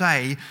would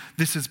say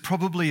this is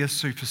probably a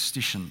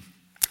superstition.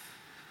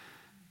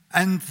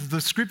 And the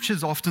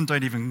scriptures often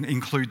don't even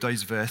include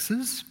those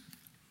verses,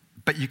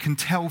 but you can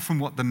tell from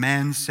what the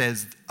man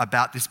says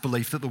about this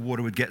belief that the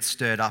water would get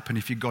stirred up, and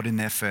if you got in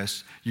there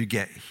first, you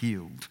get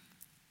healed.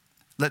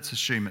 Let's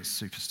assume it's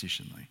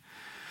superstition, though.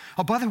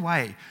 Oh, by the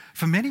way,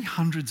 for many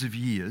hundreds of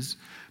years,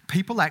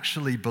 people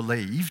actually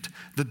believed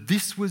that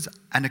this was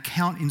an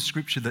account in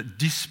Scripture that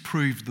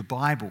disproved the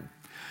Bible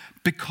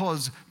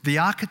because the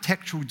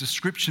architectural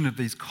description of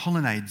these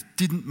colonnades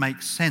didn't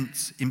make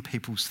sense in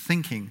people's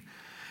thinking.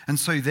 And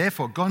so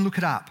therefore, go and look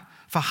it up.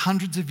 For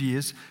hundreds of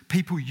years,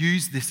 people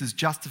used this as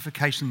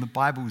justification the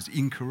Bible was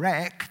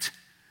incorrect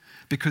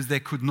because there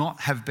could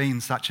not have been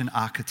such an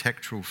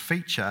architectural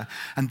feature.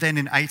 And then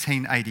in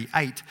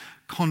 1888,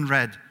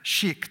 Conrad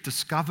Schick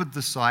discovered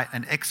the site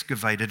and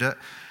excavated it,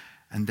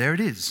 and there it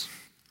is.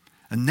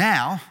 And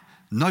now,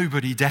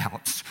 nobody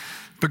doubts.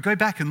 But go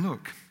back and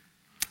look.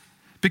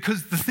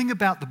 Because the thing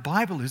about the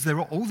Bible is there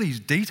are all these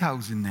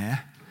details in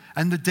there,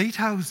 and the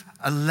details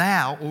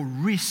allow or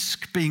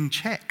risk being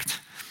checked.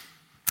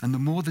 And the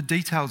more the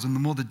details and the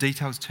more the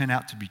details turn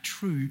out to be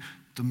true,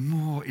 the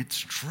more it's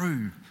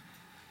true.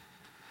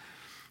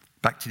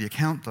 Back to the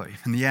account, though,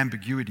 and the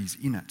ambiguities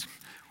in it.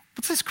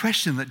 What's this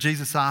question that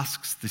Jesus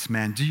asks this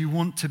man? Do you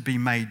want to be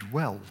made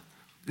well?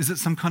 Is it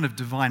some kind of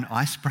divine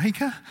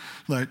icebreaker?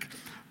 Like,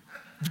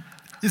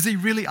 is he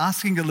really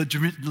asking a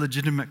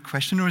legitimate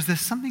question, or is there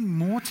something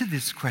more to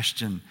this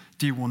question?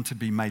 Do you want to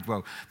be made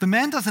well? The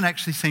man doesn't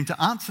actually seem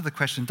to answer the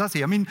question, does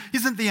he? I mean,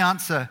 isn't the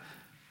answer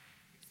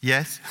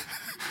yes?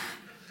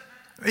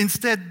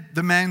 Instead,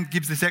 the man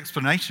gives this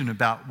explanation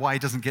about why he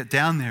doesn't get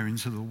down there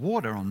into the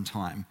water on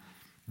time.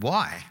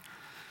 Why?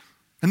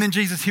 And then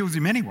Jesus heals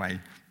him anyway.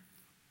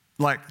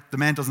 Like, the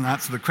man doesn't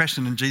answer the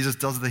question and Jesus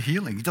does the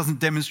healing. He doesn't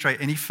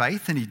demonstrate any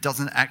faith and he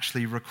doesn't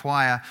actually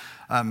require,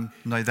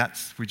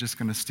 we're just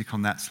going to stick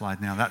on that slide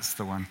now. That's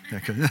the one.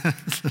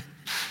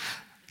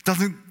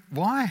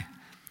 Why?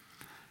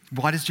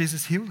 Why does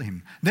Jesus heal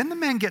him? Then the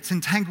man gets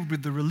entangled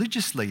with the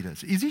religious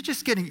leaders. Is he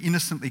just getting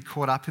innocently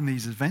caught up in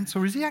these events,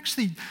 or is he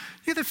actually, you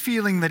get the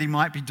feeling that he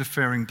might be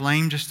deferring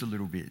blame just a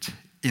little bit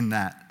in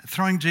that,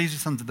 throwing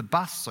Jesus under the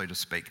bus, so to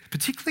speak,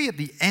 particularly at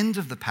the end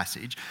of the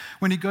passage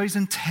when he goes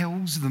and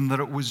tells them that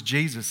it was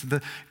Jesus.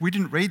 We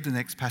didn't read the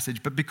next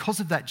passage, but because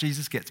of that,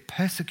 Jesus gets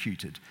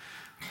persecuted.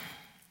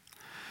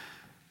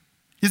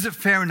 Is it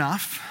fair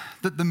enough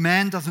that the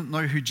man doesn't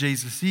know who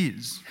Jesus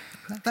is?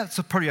 That's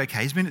probably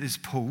okay. He's been at this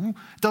pool.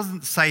 It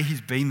doesn't say he's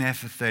been there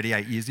for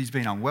 38 years. He's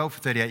been unwell for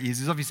 38 years.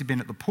 He's obviously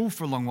been at the pool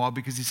for a long while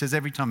because he says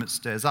every time it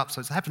stirs up, so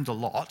it's happened a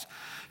lot.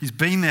 He's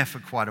been there for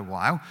quite a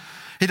while.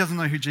 He doesn't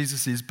know who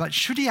Jesus is, but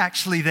should he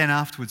actually then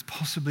afterwards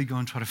possibly go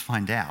and try to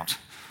find out?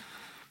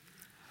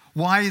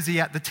 Why is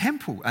he at the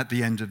temple at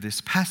the end of this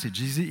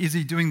passage? Is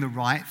he doing the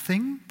right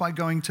thing by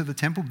going to the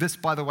temple? This,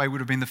 by the way, would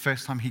have been the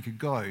first time he could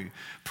go.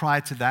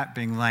 Prior to that,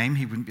 being lame,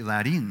 he wouldn't be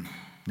allowed in.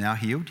 Now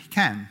healed, he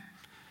can.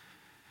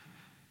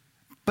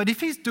 But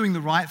if he's doing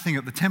the right thing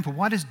at the temple,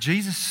 why does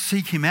Jesus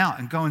seek him out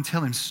and go and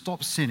tell him,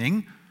 stop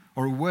sinning,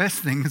 or a worse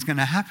thing is going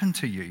to happen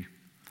to you?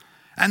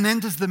 And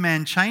then does the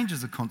man change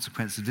as a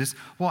consequence of this?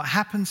 What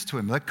happens to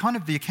him?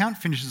 The account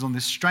finishes on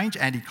this strange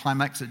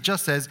anticlimax. It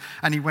just says,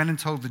 and he went and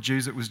told the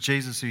Jews it was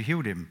Jesus who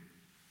healed him.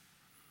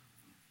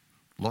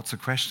 Lots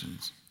of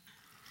questions.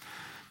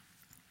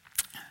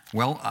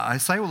 Well, I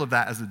say all of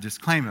that as a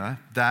disclaimer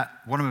that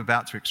what I'm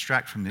about to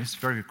extract from this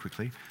very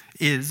quickly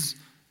is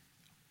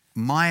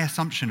my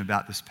assumption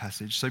about this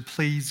passage. So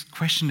please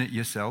question it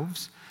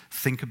yourselves,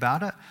 think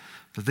about it.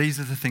 But these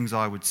are the things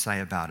I would say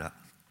about it.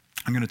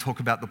 I'm going to talk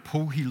about the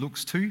pool he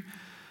looks to,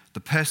 the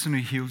person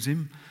who heals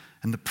him,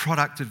 and the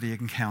product of the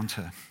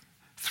encounter.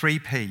 3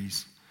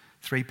 P's.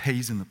 3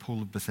 P's in the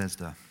pool of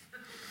Bethesda.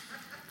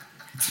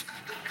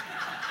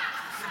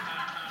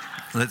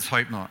 Let's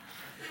hope not.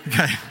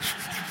 Okay.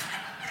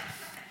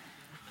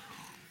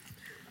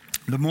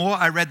 The more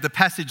I read the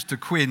passage to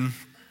Quinn,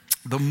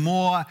 the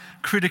more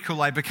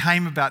critical I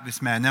became about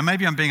this man. Now,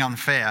 maybe I'm being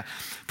unfair.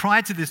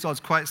 Prior to this, I was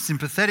quite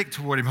sympathetic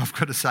toward him, I've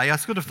got to say. I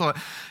sort of thought,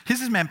 here's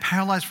this man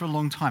paralyzed for a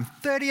long time,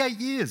 38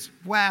 years.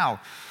 Wow.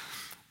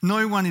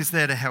 No one is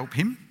there to help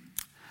him.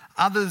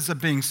 Others are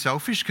being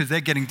selfish because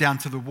they're getting down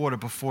to the water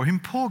before him.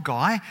 Poor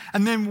guy.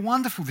 And then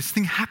wonderful, this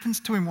thing happens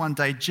to him one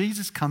day.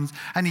 Jesus comes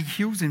and he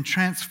heals him,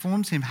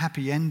 transforms him,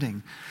 happy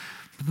ending.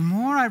 But the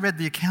more I read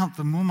the account,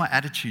 the more my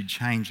attitude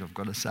changed, I've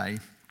got to say.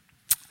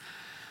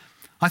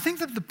 I think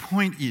that the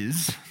point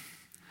is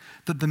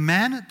that the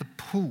man at the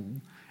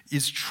pool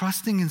is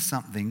trusting in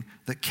something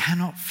that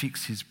cannot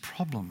fix his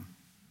problem.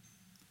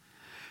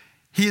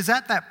 He is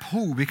at that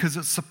pool because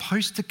it's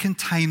supposed to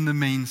contain the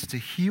means to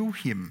heal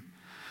him.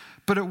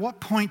 But at what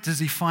point does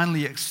he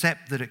finally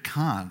accept that it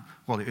can't?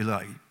 Well, he'll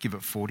like give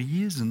it 40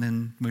 years and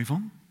then move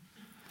on?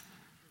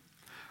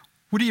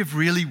 Would he have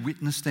really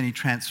witnessed any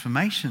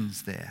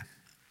transformations there?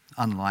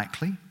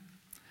 Unlikely.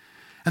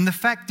 And the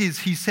fact is,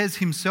 he says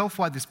himself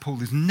why this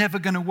pool is never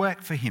going to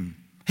work for him.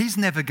 He's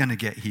never going to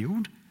get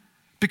healed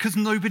because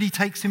nobody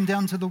takes him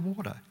down to the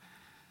water.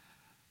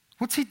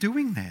 What's he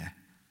doing there?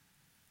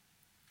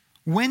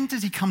 When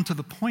does he come to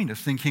the point of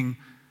thinking,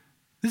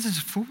 this is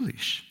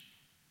foolish?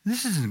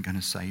 This isn't going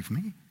to save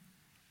me.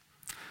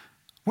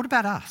 What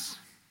about us?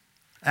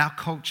 Our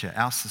culture,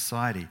 our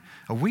society?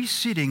 Are we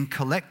sitting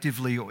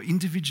collectively or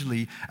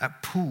individually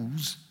at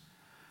pools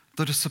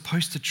that are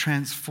supposed to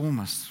transform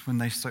us when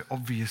they so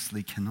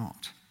obviously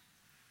cannot?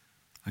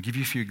 I'll give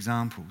you a few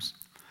examples.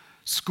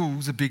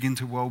 Schools are big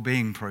into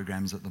well-being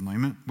programs at the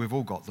moment. We've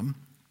all got them.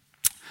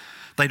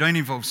 They don't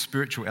involve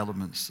spiritual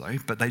elements though,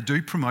 but they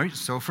do promote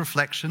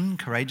self-reflection,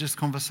 courageous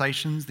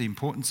conversations, the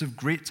importance of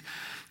grit,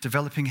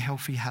 developing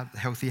healthy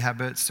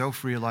habits,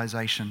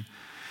 self-realization.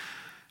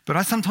 But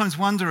I sometimes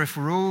wonder if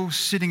we're all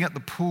sitting at the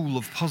pool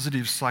of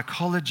positive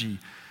psychology,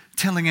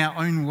 telling our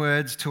own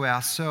words to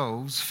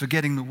ourselves,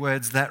 forgetting the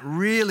words that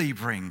really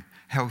bring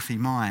healthy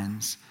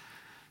minds.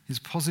 Is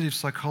positive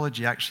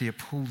psychology actually a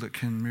pool that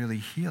can really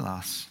heal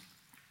us?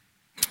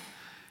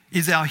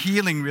 Is our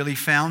healing really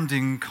found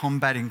in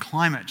combating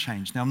climate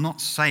change? Now, I'm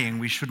not saying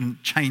we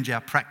shouldn't change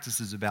our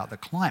practices about the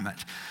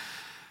climate,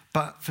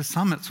 but for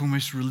some it's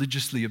almost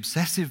religiously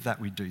obsessive that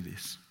we do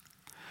this.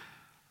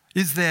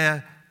 Is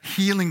there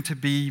healing to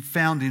be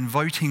found in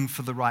voting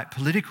for the right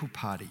political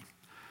party,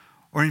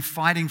 or in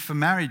fighting for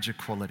marriage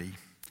equality,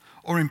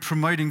 or in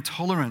promoting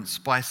tolerance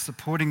by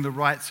supporting the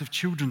rights of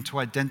children to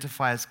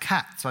identify as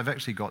cats? I've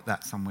actually got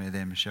that somewhere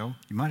there, Michelle.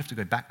 You might have to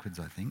go backwards,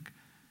 I think.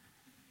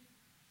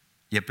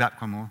 Yeah,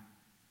 back one more.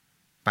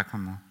 Back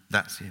one more.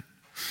 That's it.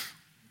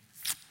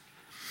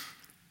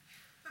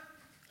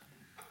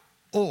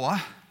 Or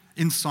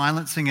in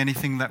silencing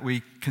anything that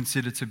we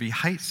consider to be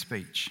hate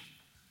speech.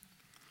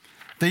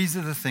 These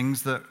are the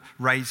things that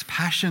raise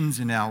passions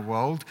in our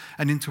world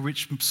and into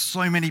which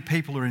so many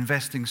people are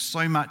investing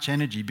so much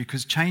energy,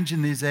 because change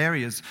in these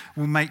areas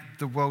will make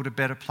the world a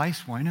better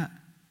place, won't it?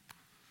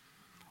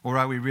 Or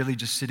are we really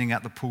just sitting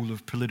at the pool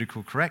of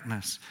political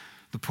correctness?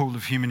 The pool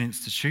of human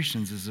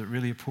institutions? Is it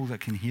really a pool that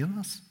can heal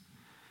us?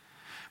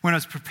 When I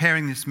was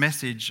preparing this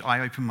message,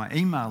 I opened my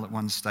email at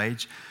one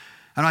stage,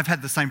 and I've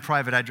had the same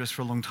private address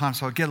for a long time,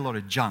 so I get a lot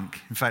of junk.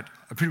 In fact,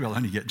 I pretty well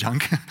only get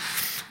junk.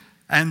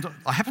 And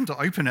I happened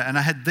to open it, and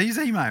I had these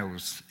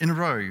emails in a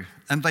row,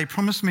 and they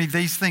promised me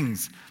these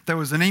things. There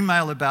was an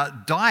email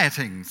about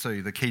dieting, so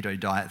the keto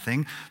diet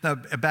thing,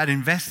 about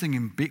investing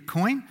in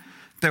Bitcoin.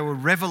 There were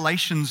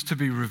revelations to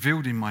be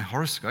revealed in my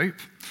horoscope.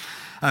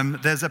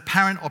 There's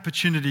apparent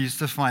opportunities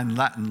to find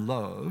Latin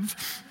love,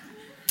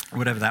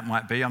 whatever that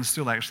might be. I'm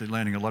still actually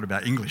learning a lot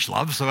about English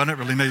love, so I don't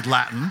really need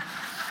Latin.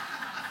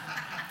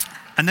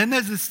 And then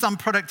there's some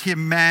product here,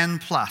 Man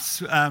Plus,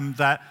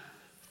 that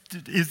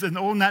is an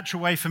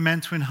all-natural way for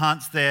men to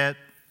enhance their...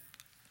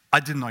 I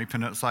didn't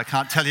open it, so I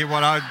can't tell you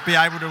what I would be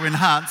able to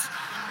enhance.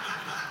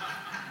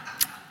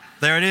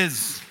 There it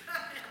is.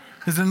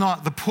 Is it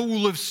not? The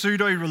pool of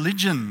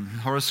pseudo-religion,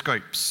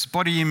 horoscopes,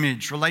 body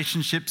image,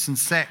 relationships and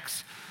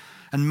sex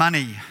and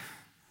money.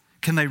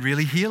 Can they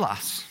really heal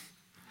us?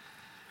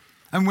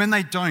 And when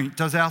they don't,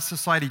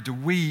 do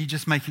we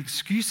just make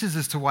excuses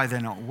as to why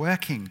they're not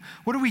working?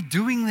 What are we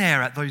doing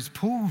there at those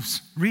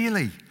pools,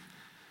 really?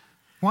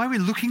 Why are we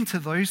looking to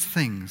those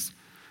things?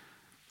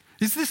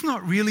 Is this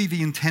not really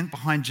the intent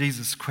behind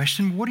Jesus'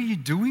 question? What are you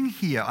doing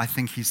here? I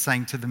think he's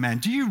saying to the man.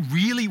 Do you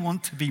really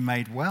want to be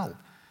made well?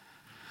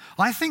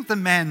 I think the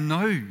man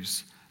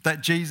knows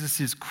that Jesus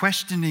is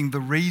questioning the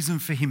reason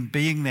for him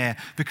being there,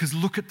 because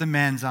look at the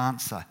man's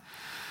answer.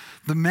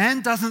 The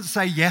man doesn't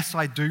say, yes,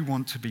 I do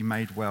want to be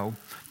made well.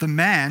 The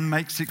man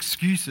makes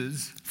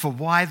excuses for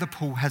why the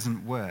pool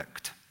hasn't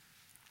worked.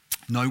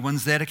 No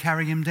one's there to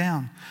carry him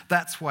down.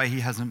 That's why he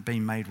hasn't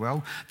been made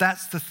well.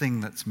 That's the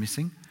thing that's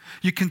missing.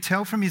 You can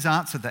tell from his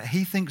answer that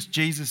he thinks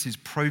Jesus is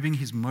probing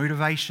his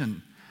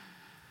motivation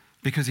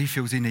because he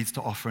feels he needs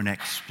to offer an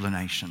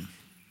explanation.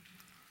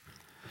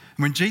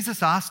 When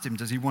Jesus asked him,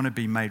 does he want to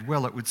be made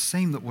well, it would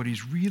seem that what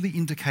he's really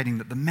indicating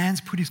that the man's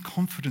put his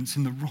confidence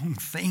in the wrong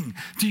thing.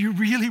 Do you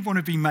really want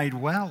to be made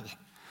well?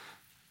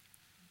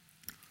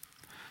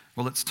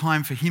 Well, it's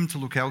time for him to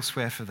look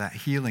elsewhere for that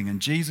healing, and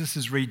Jesus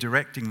is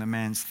redirecting the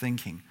man's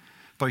thinking,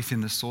 both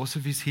in the source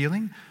of his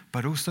healing,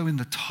 but also in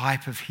the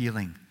type of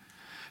healing.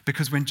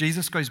 Because when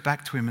Jesus goes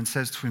back to him and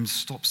says to him,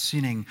 stop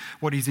sinning,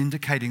 what he's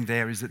indicating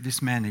there is that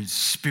this man needs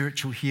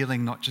spiritual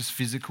healing, not just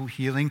physical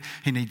healing.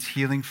 He needs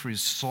healing for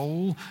his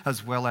soul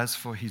as well as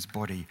for his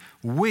body.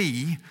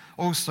 We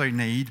also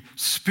need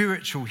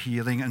spiritual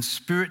healing and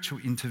spiritual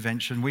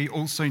intervention. We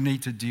also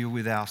need to deal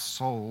with our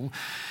soul,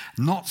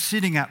 not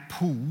sitting at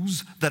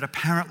pools that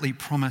apparently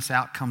promise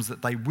outcomes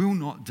that they will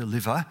not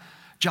deliver,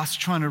 just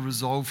trying to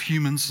resolve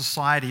human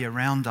society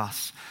around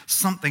us.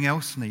 Something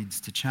else needs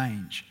to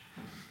change.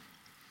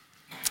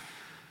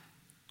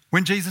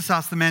 When Jesus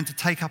asked the man to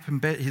take up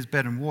his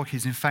bed and walk,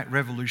 he's in fact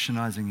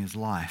revolutionizing his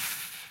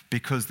life,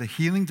 because the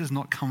healing does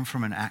not come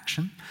from an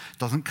action,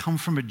 doesn't come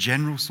from a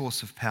general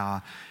source of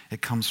power,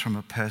 it comes from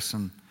a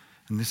person.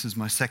 And this is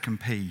my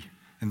second P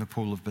in the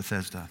pool of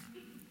Bethesda.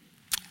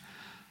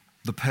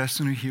 The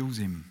person who heals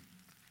him.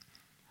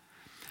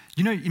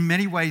 You know, in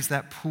many ways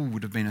that pool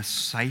would have been a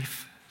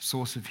safe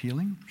source of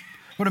healing.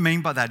 What I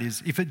mean by that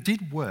is, if it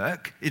did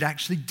work, it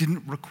actually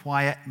didn't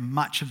require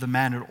much of the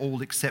man at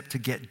all except to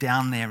get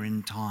down there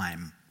in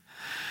time.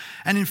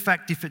 And in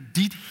fact, if it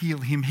did heal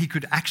him, he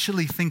could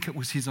actually think it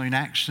was his own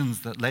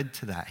actions that led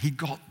to that. He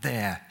got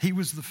there. He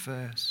was the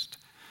first.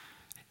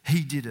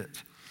 He did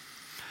it.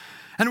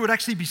 And it would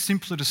actually be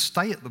simpler to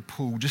stay at the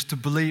pool, just to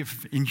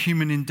believe in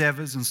human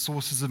endeavors and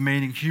sources of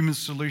meaning, human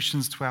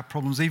solutions to our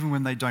problems, even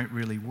when they don't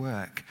really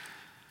work.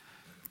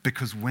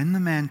 Because when the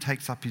man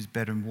takes up his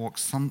bed and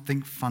walks,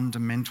 something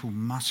fundamental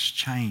must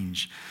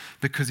change.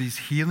 Because his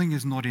healing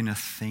is not in a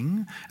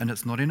thing, and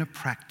it's not in a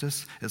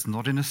practice, it's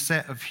not in a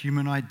set of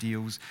human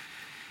ideals.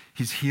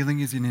 His healing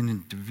is in an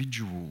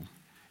individual.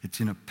 It's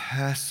in a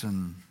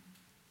person.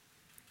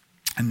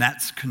 And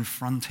that's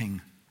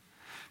confronting.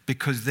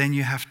 Because then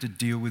you have to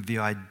deal with the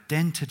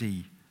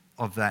identity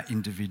of that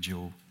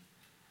individual.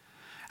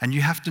 And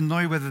you have to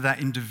know whether that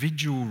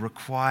individual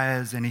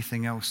requires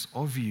anything else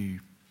of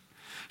you.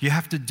 You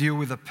have to deal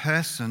with a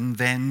person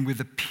then with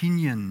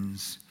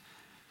opinions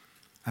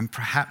and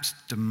perhaps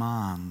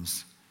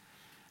demands.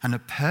 And a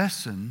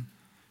person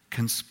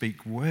can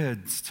speak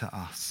words to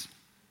us.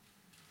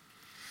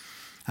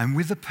 And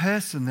with a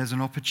person, there's an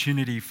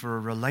opportunity for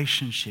a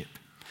relationship.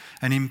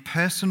 An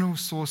impersonal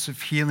source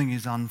of healing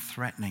is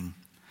unthreatening.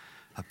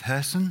 A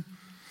person,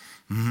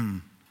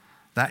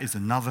 that is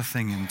another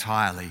thing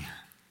entirely.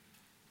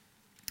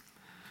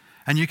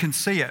 And you can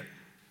see it.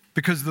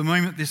 Because the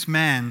moment this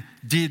man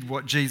did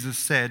what Jesus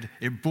said,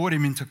 it brought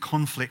him into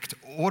conflict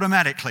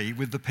automatically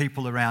with the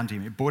people around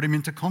him. It brought him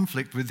into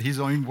conflict with his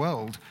own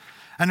world.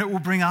 And it will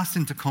bring us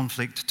into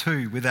conflict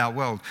too with our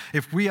world.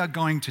 If we are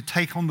going to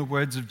take on the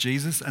words of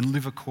Jesus and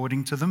live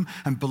according to them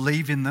and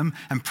believe in them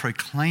and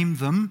proclaim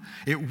them,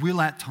 it will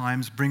at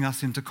times bring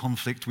us into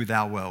conflict with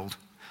our world.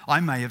 I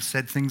may have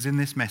said things in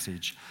this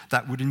message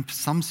that would in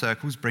some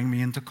circles bring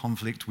me into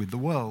conflict with the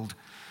world.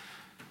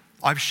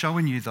 I've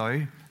shown you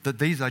though that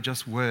these are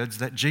just words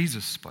that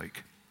Jesus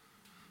spoke.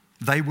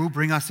 They will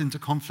bring us into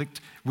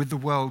conflict with the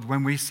world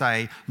when we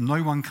say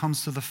no one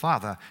comes to the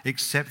Father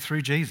except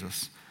through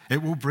Jesus.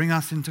 It will bring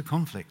us into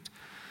conflict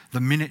the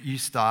minute you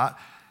start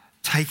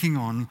taking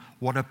on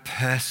what a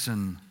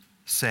person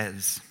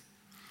says.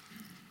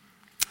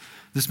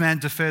 This man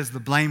defers the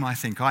blame, I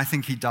think. I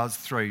think he does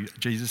throw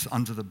Jesus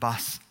under the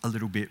bus a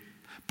little bit.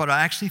 But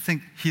I actually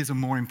think here's a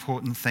more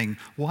important thing.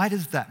 Why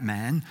does that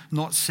man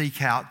not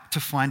seek out to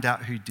find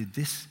out who did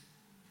this?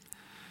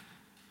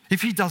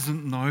 If he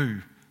doesn't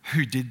know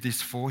who did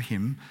this for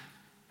him,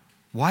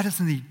 why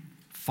doesn't he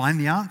find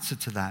the answer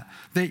to that?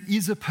 There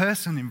is a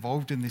person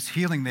involved in this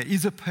healing. There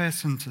is a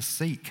person to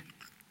seek.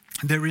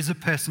 There is a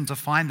person to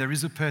find. There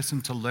is a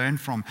person to learn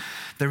from.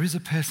 There is a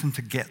person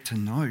to get to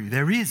know.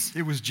 There is.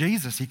 It was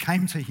Jesus. He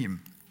came to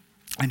him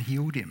and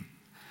healed him.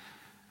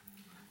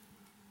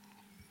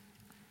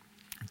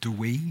 Do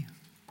we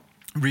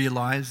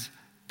realize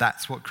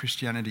that's what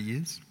Christianity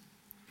is?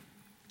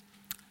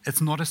 It's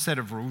not a set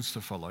of rules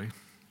to follow.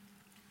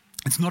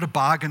 It's not a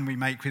bargain we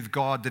make with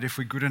God that if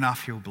we're good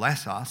enough, he'll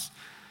bless us.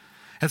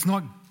 It's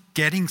not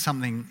getting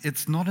something.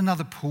 It's not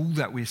another pool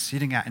that we're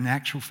sitting at. In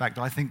actual fact,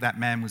 I think that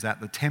man was at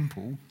the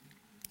temple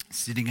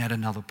sitting at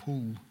another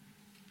pool.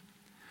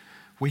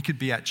 We could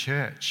be at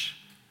church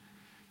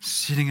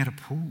sitting at a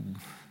pool.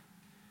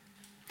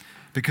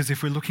 Because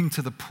if we're looking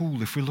to the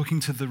pool, if we're looking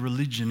to the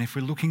religion, if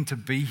we're looking to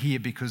be here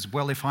because,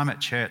 well, if I'm at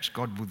church,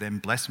 God will then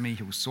bless me,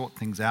 he'll sort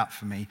things out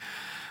for me,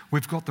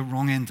 we've got the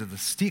wrong end of the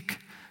stick.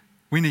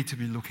 We need to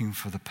be looking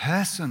for the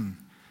person,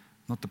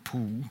 not the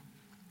pool.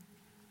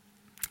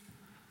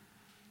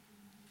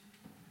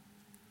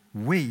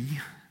 We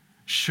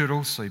should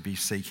also be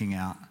seeking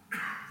out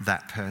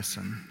that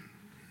person,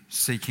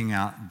 seeking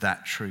out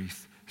that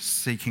truth,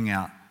 seeking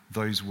out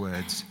those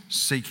words,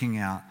 seeking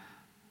out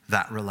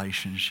that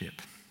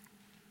relationship.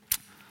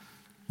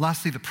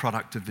 Lastly, the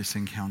product of this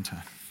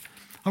encounter.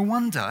 I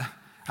wonder,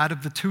 out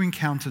of the two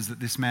encounters that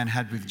this man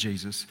had with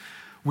Jesus,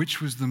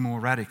 which was the more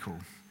radical,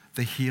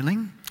 the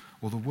healing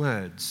or the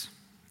words?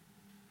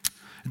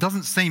 It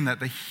doesn't seem that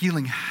the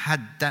healing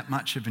had that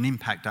much of an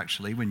impact,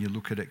 actually, when you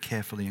look at it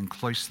carefully and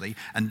closely.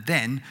 And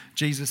then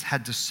Jesus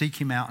had to seek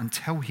him out and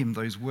tell him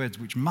those words,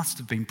 which must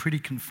have been pretty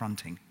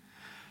confronting.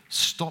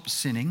 Stop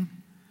sinning,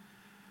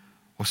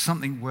 or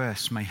something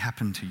worse may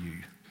happen to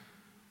you.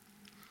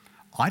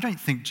 I don't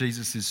think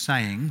Jesus is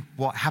saying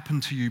what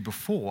happened to you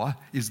before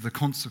is the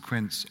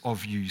consequence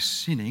of you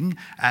sinning,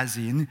 as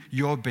in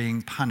you're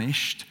being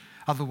punished.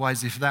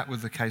 Otherwise, if that were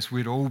the case,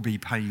 we'd all be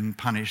being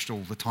punished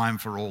all the time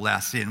for all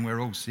our sin. We're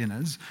all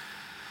sinners.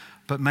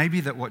 But maybe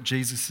that what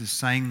Jesus is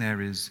saying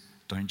there is,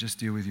 don't just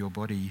deal with your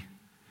body,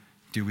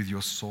 deal with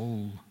your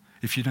soul.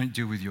 If you don't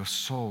deal with your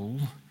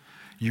soul,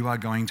 you are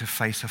going to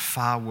face a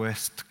far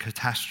worse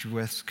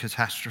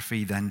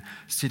catastrophe than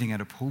sitting at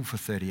a pool for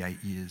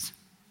 38 years.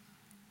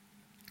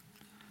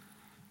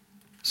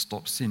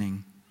 Stop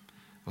sinning,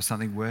 or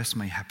something worse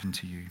may happen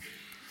to you.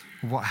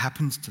 What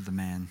happens to the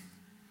man?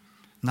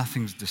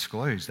 Nothing's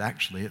disclosed,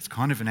 actually. It's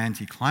kind of an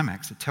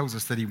anticlimax. It tells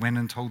us that he went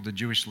and told the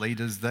Jewish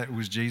leaders that it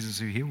was Jesus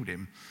who healed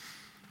him,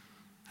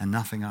 and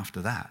nothing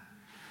after that.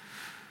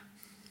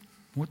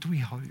 What do we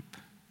hope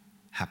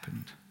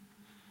happened?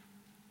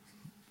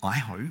 I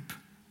hope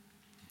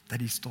that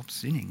he stopped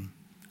sinning,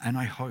 and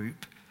I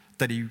hope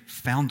that he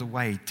found a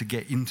way to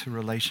get into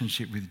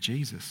relationship with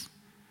Jesus.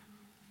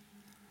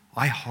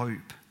 I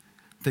hope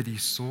that he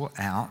sought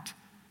out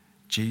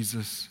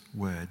Jesus'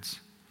 words.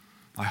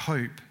 I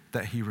hope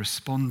that he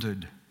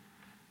responded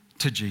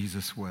to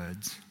Jesus'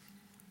 words.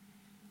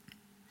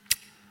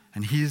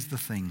 And here's the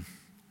thing.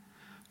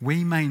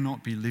 We may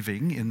not be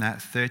living in that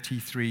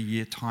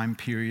 33-year time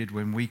period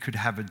when we could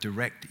have a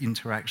direct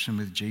interaction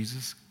with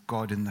Jesus,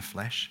 God in the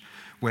flesh,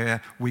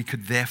 where we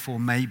could therefore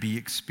maybe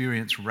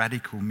experience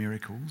radical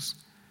miracles.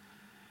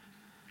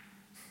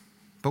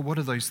 But what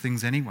are those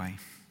things anyway?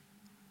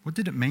 What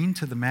did it mean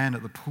to the man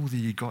at the pool that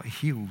he got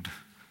healed?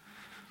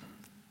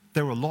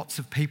 There were lots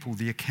of people,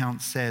 the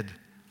account said,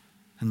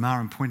 and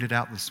Maren pointed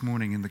out this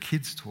morning in the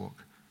kids'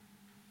 talk,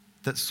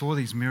 that saw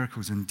these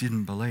miracles and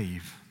didn't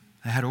believe.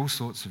 They had all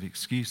sorts of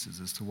excuses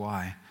as to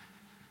why.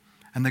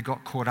 And they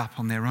got caught up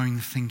on their own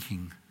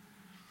thinking.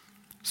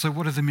 So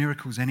what are the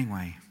miracles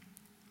anyway?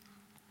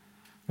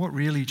 What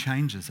really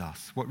changes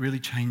us? What really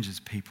changes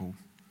people?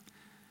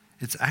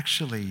 It's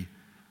actually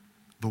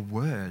the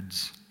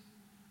words.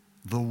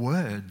 The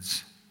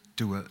words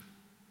do it.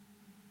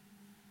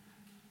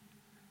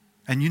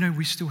 And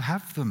we still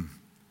have them.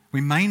 We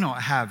may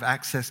not have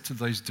access to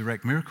those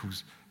direct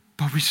miracles,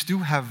 but we still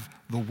have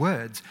the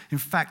words. In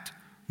fact,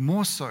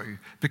 more so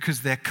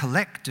because they're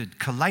collected,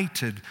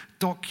 collated,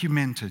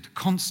 documented,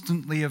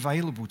 constantly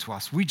available to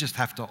us. We just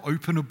have to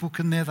open a book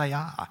and there they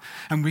are.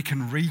 And we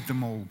can read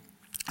them all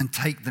and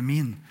take them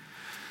in.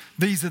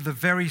 These are the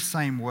very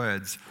same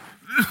words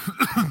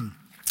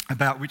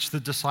about which the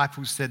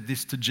disciples said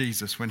this to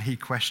Jesus when he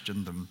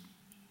questioned them.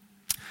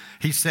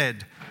 He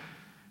said,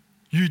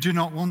 "You do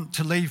not want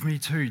to leave me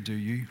too, do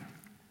you?"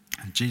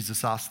 And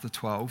Jesus asked the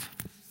 12.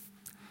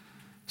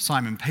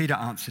 Simon Peter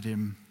answered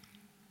him,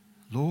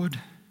 "Lord,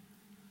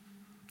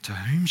 to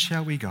whom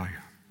shall we go?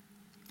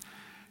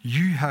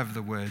 You have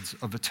the words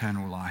of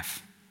eternal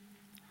life.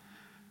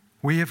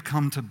 We have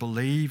come to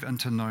believe and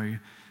to know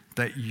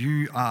that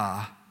you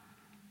are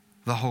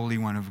the Holy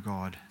One of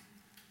God.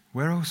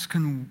 Where else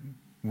can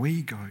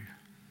we go?"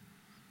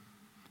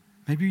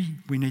 Maybe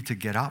we need to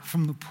get up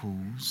from the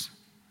pools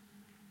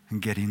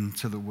and get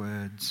into the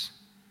words.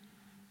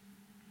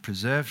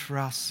 Preserved for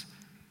us,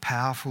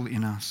 powerful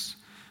in us,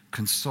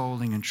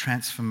 consoling and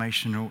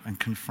transformational and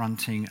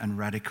confronting and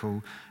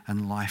radical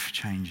and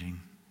life-changing.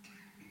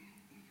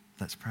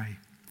 Let's pray.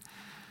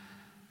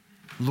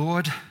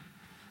 Lord,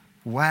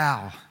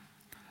 wow,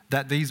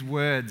 that these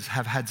words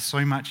have had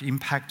so much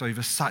impact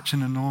over such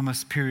an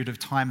enormous period of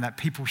time that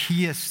people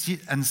here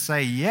sit and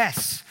say,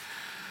 yes,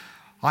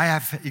 I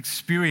have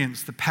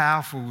experienced the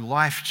powerful,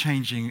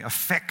 life-changing,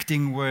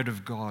 affecting word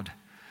of God.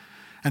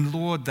 And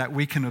Lord, that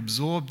we can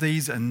absorb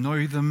these and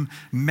know them,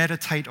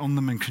 meditate on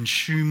them and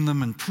consume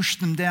them and push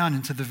them down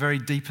into the very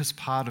deepest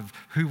part of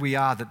who we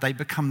are, that they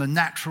become the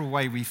natural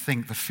way we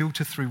think, the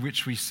filter through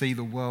which we see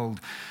the world.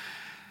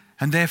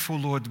 And therefore,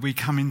 Lord, we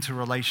come into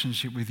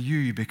relationship with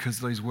you because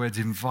those words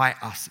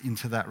invite us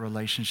into that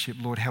relationship.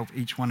 Lord, help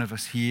each one of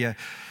us here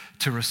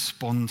to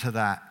respond to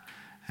that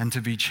and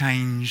to be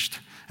changed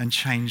and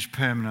changed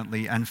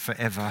permanently and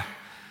forever.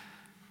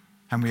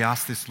 And we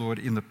ask this, Lord,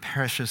 in the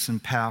precious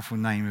and powerful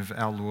name of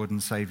our Lord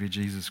and Saviour,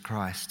 Jesus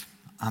Christ.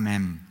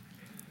 Amen.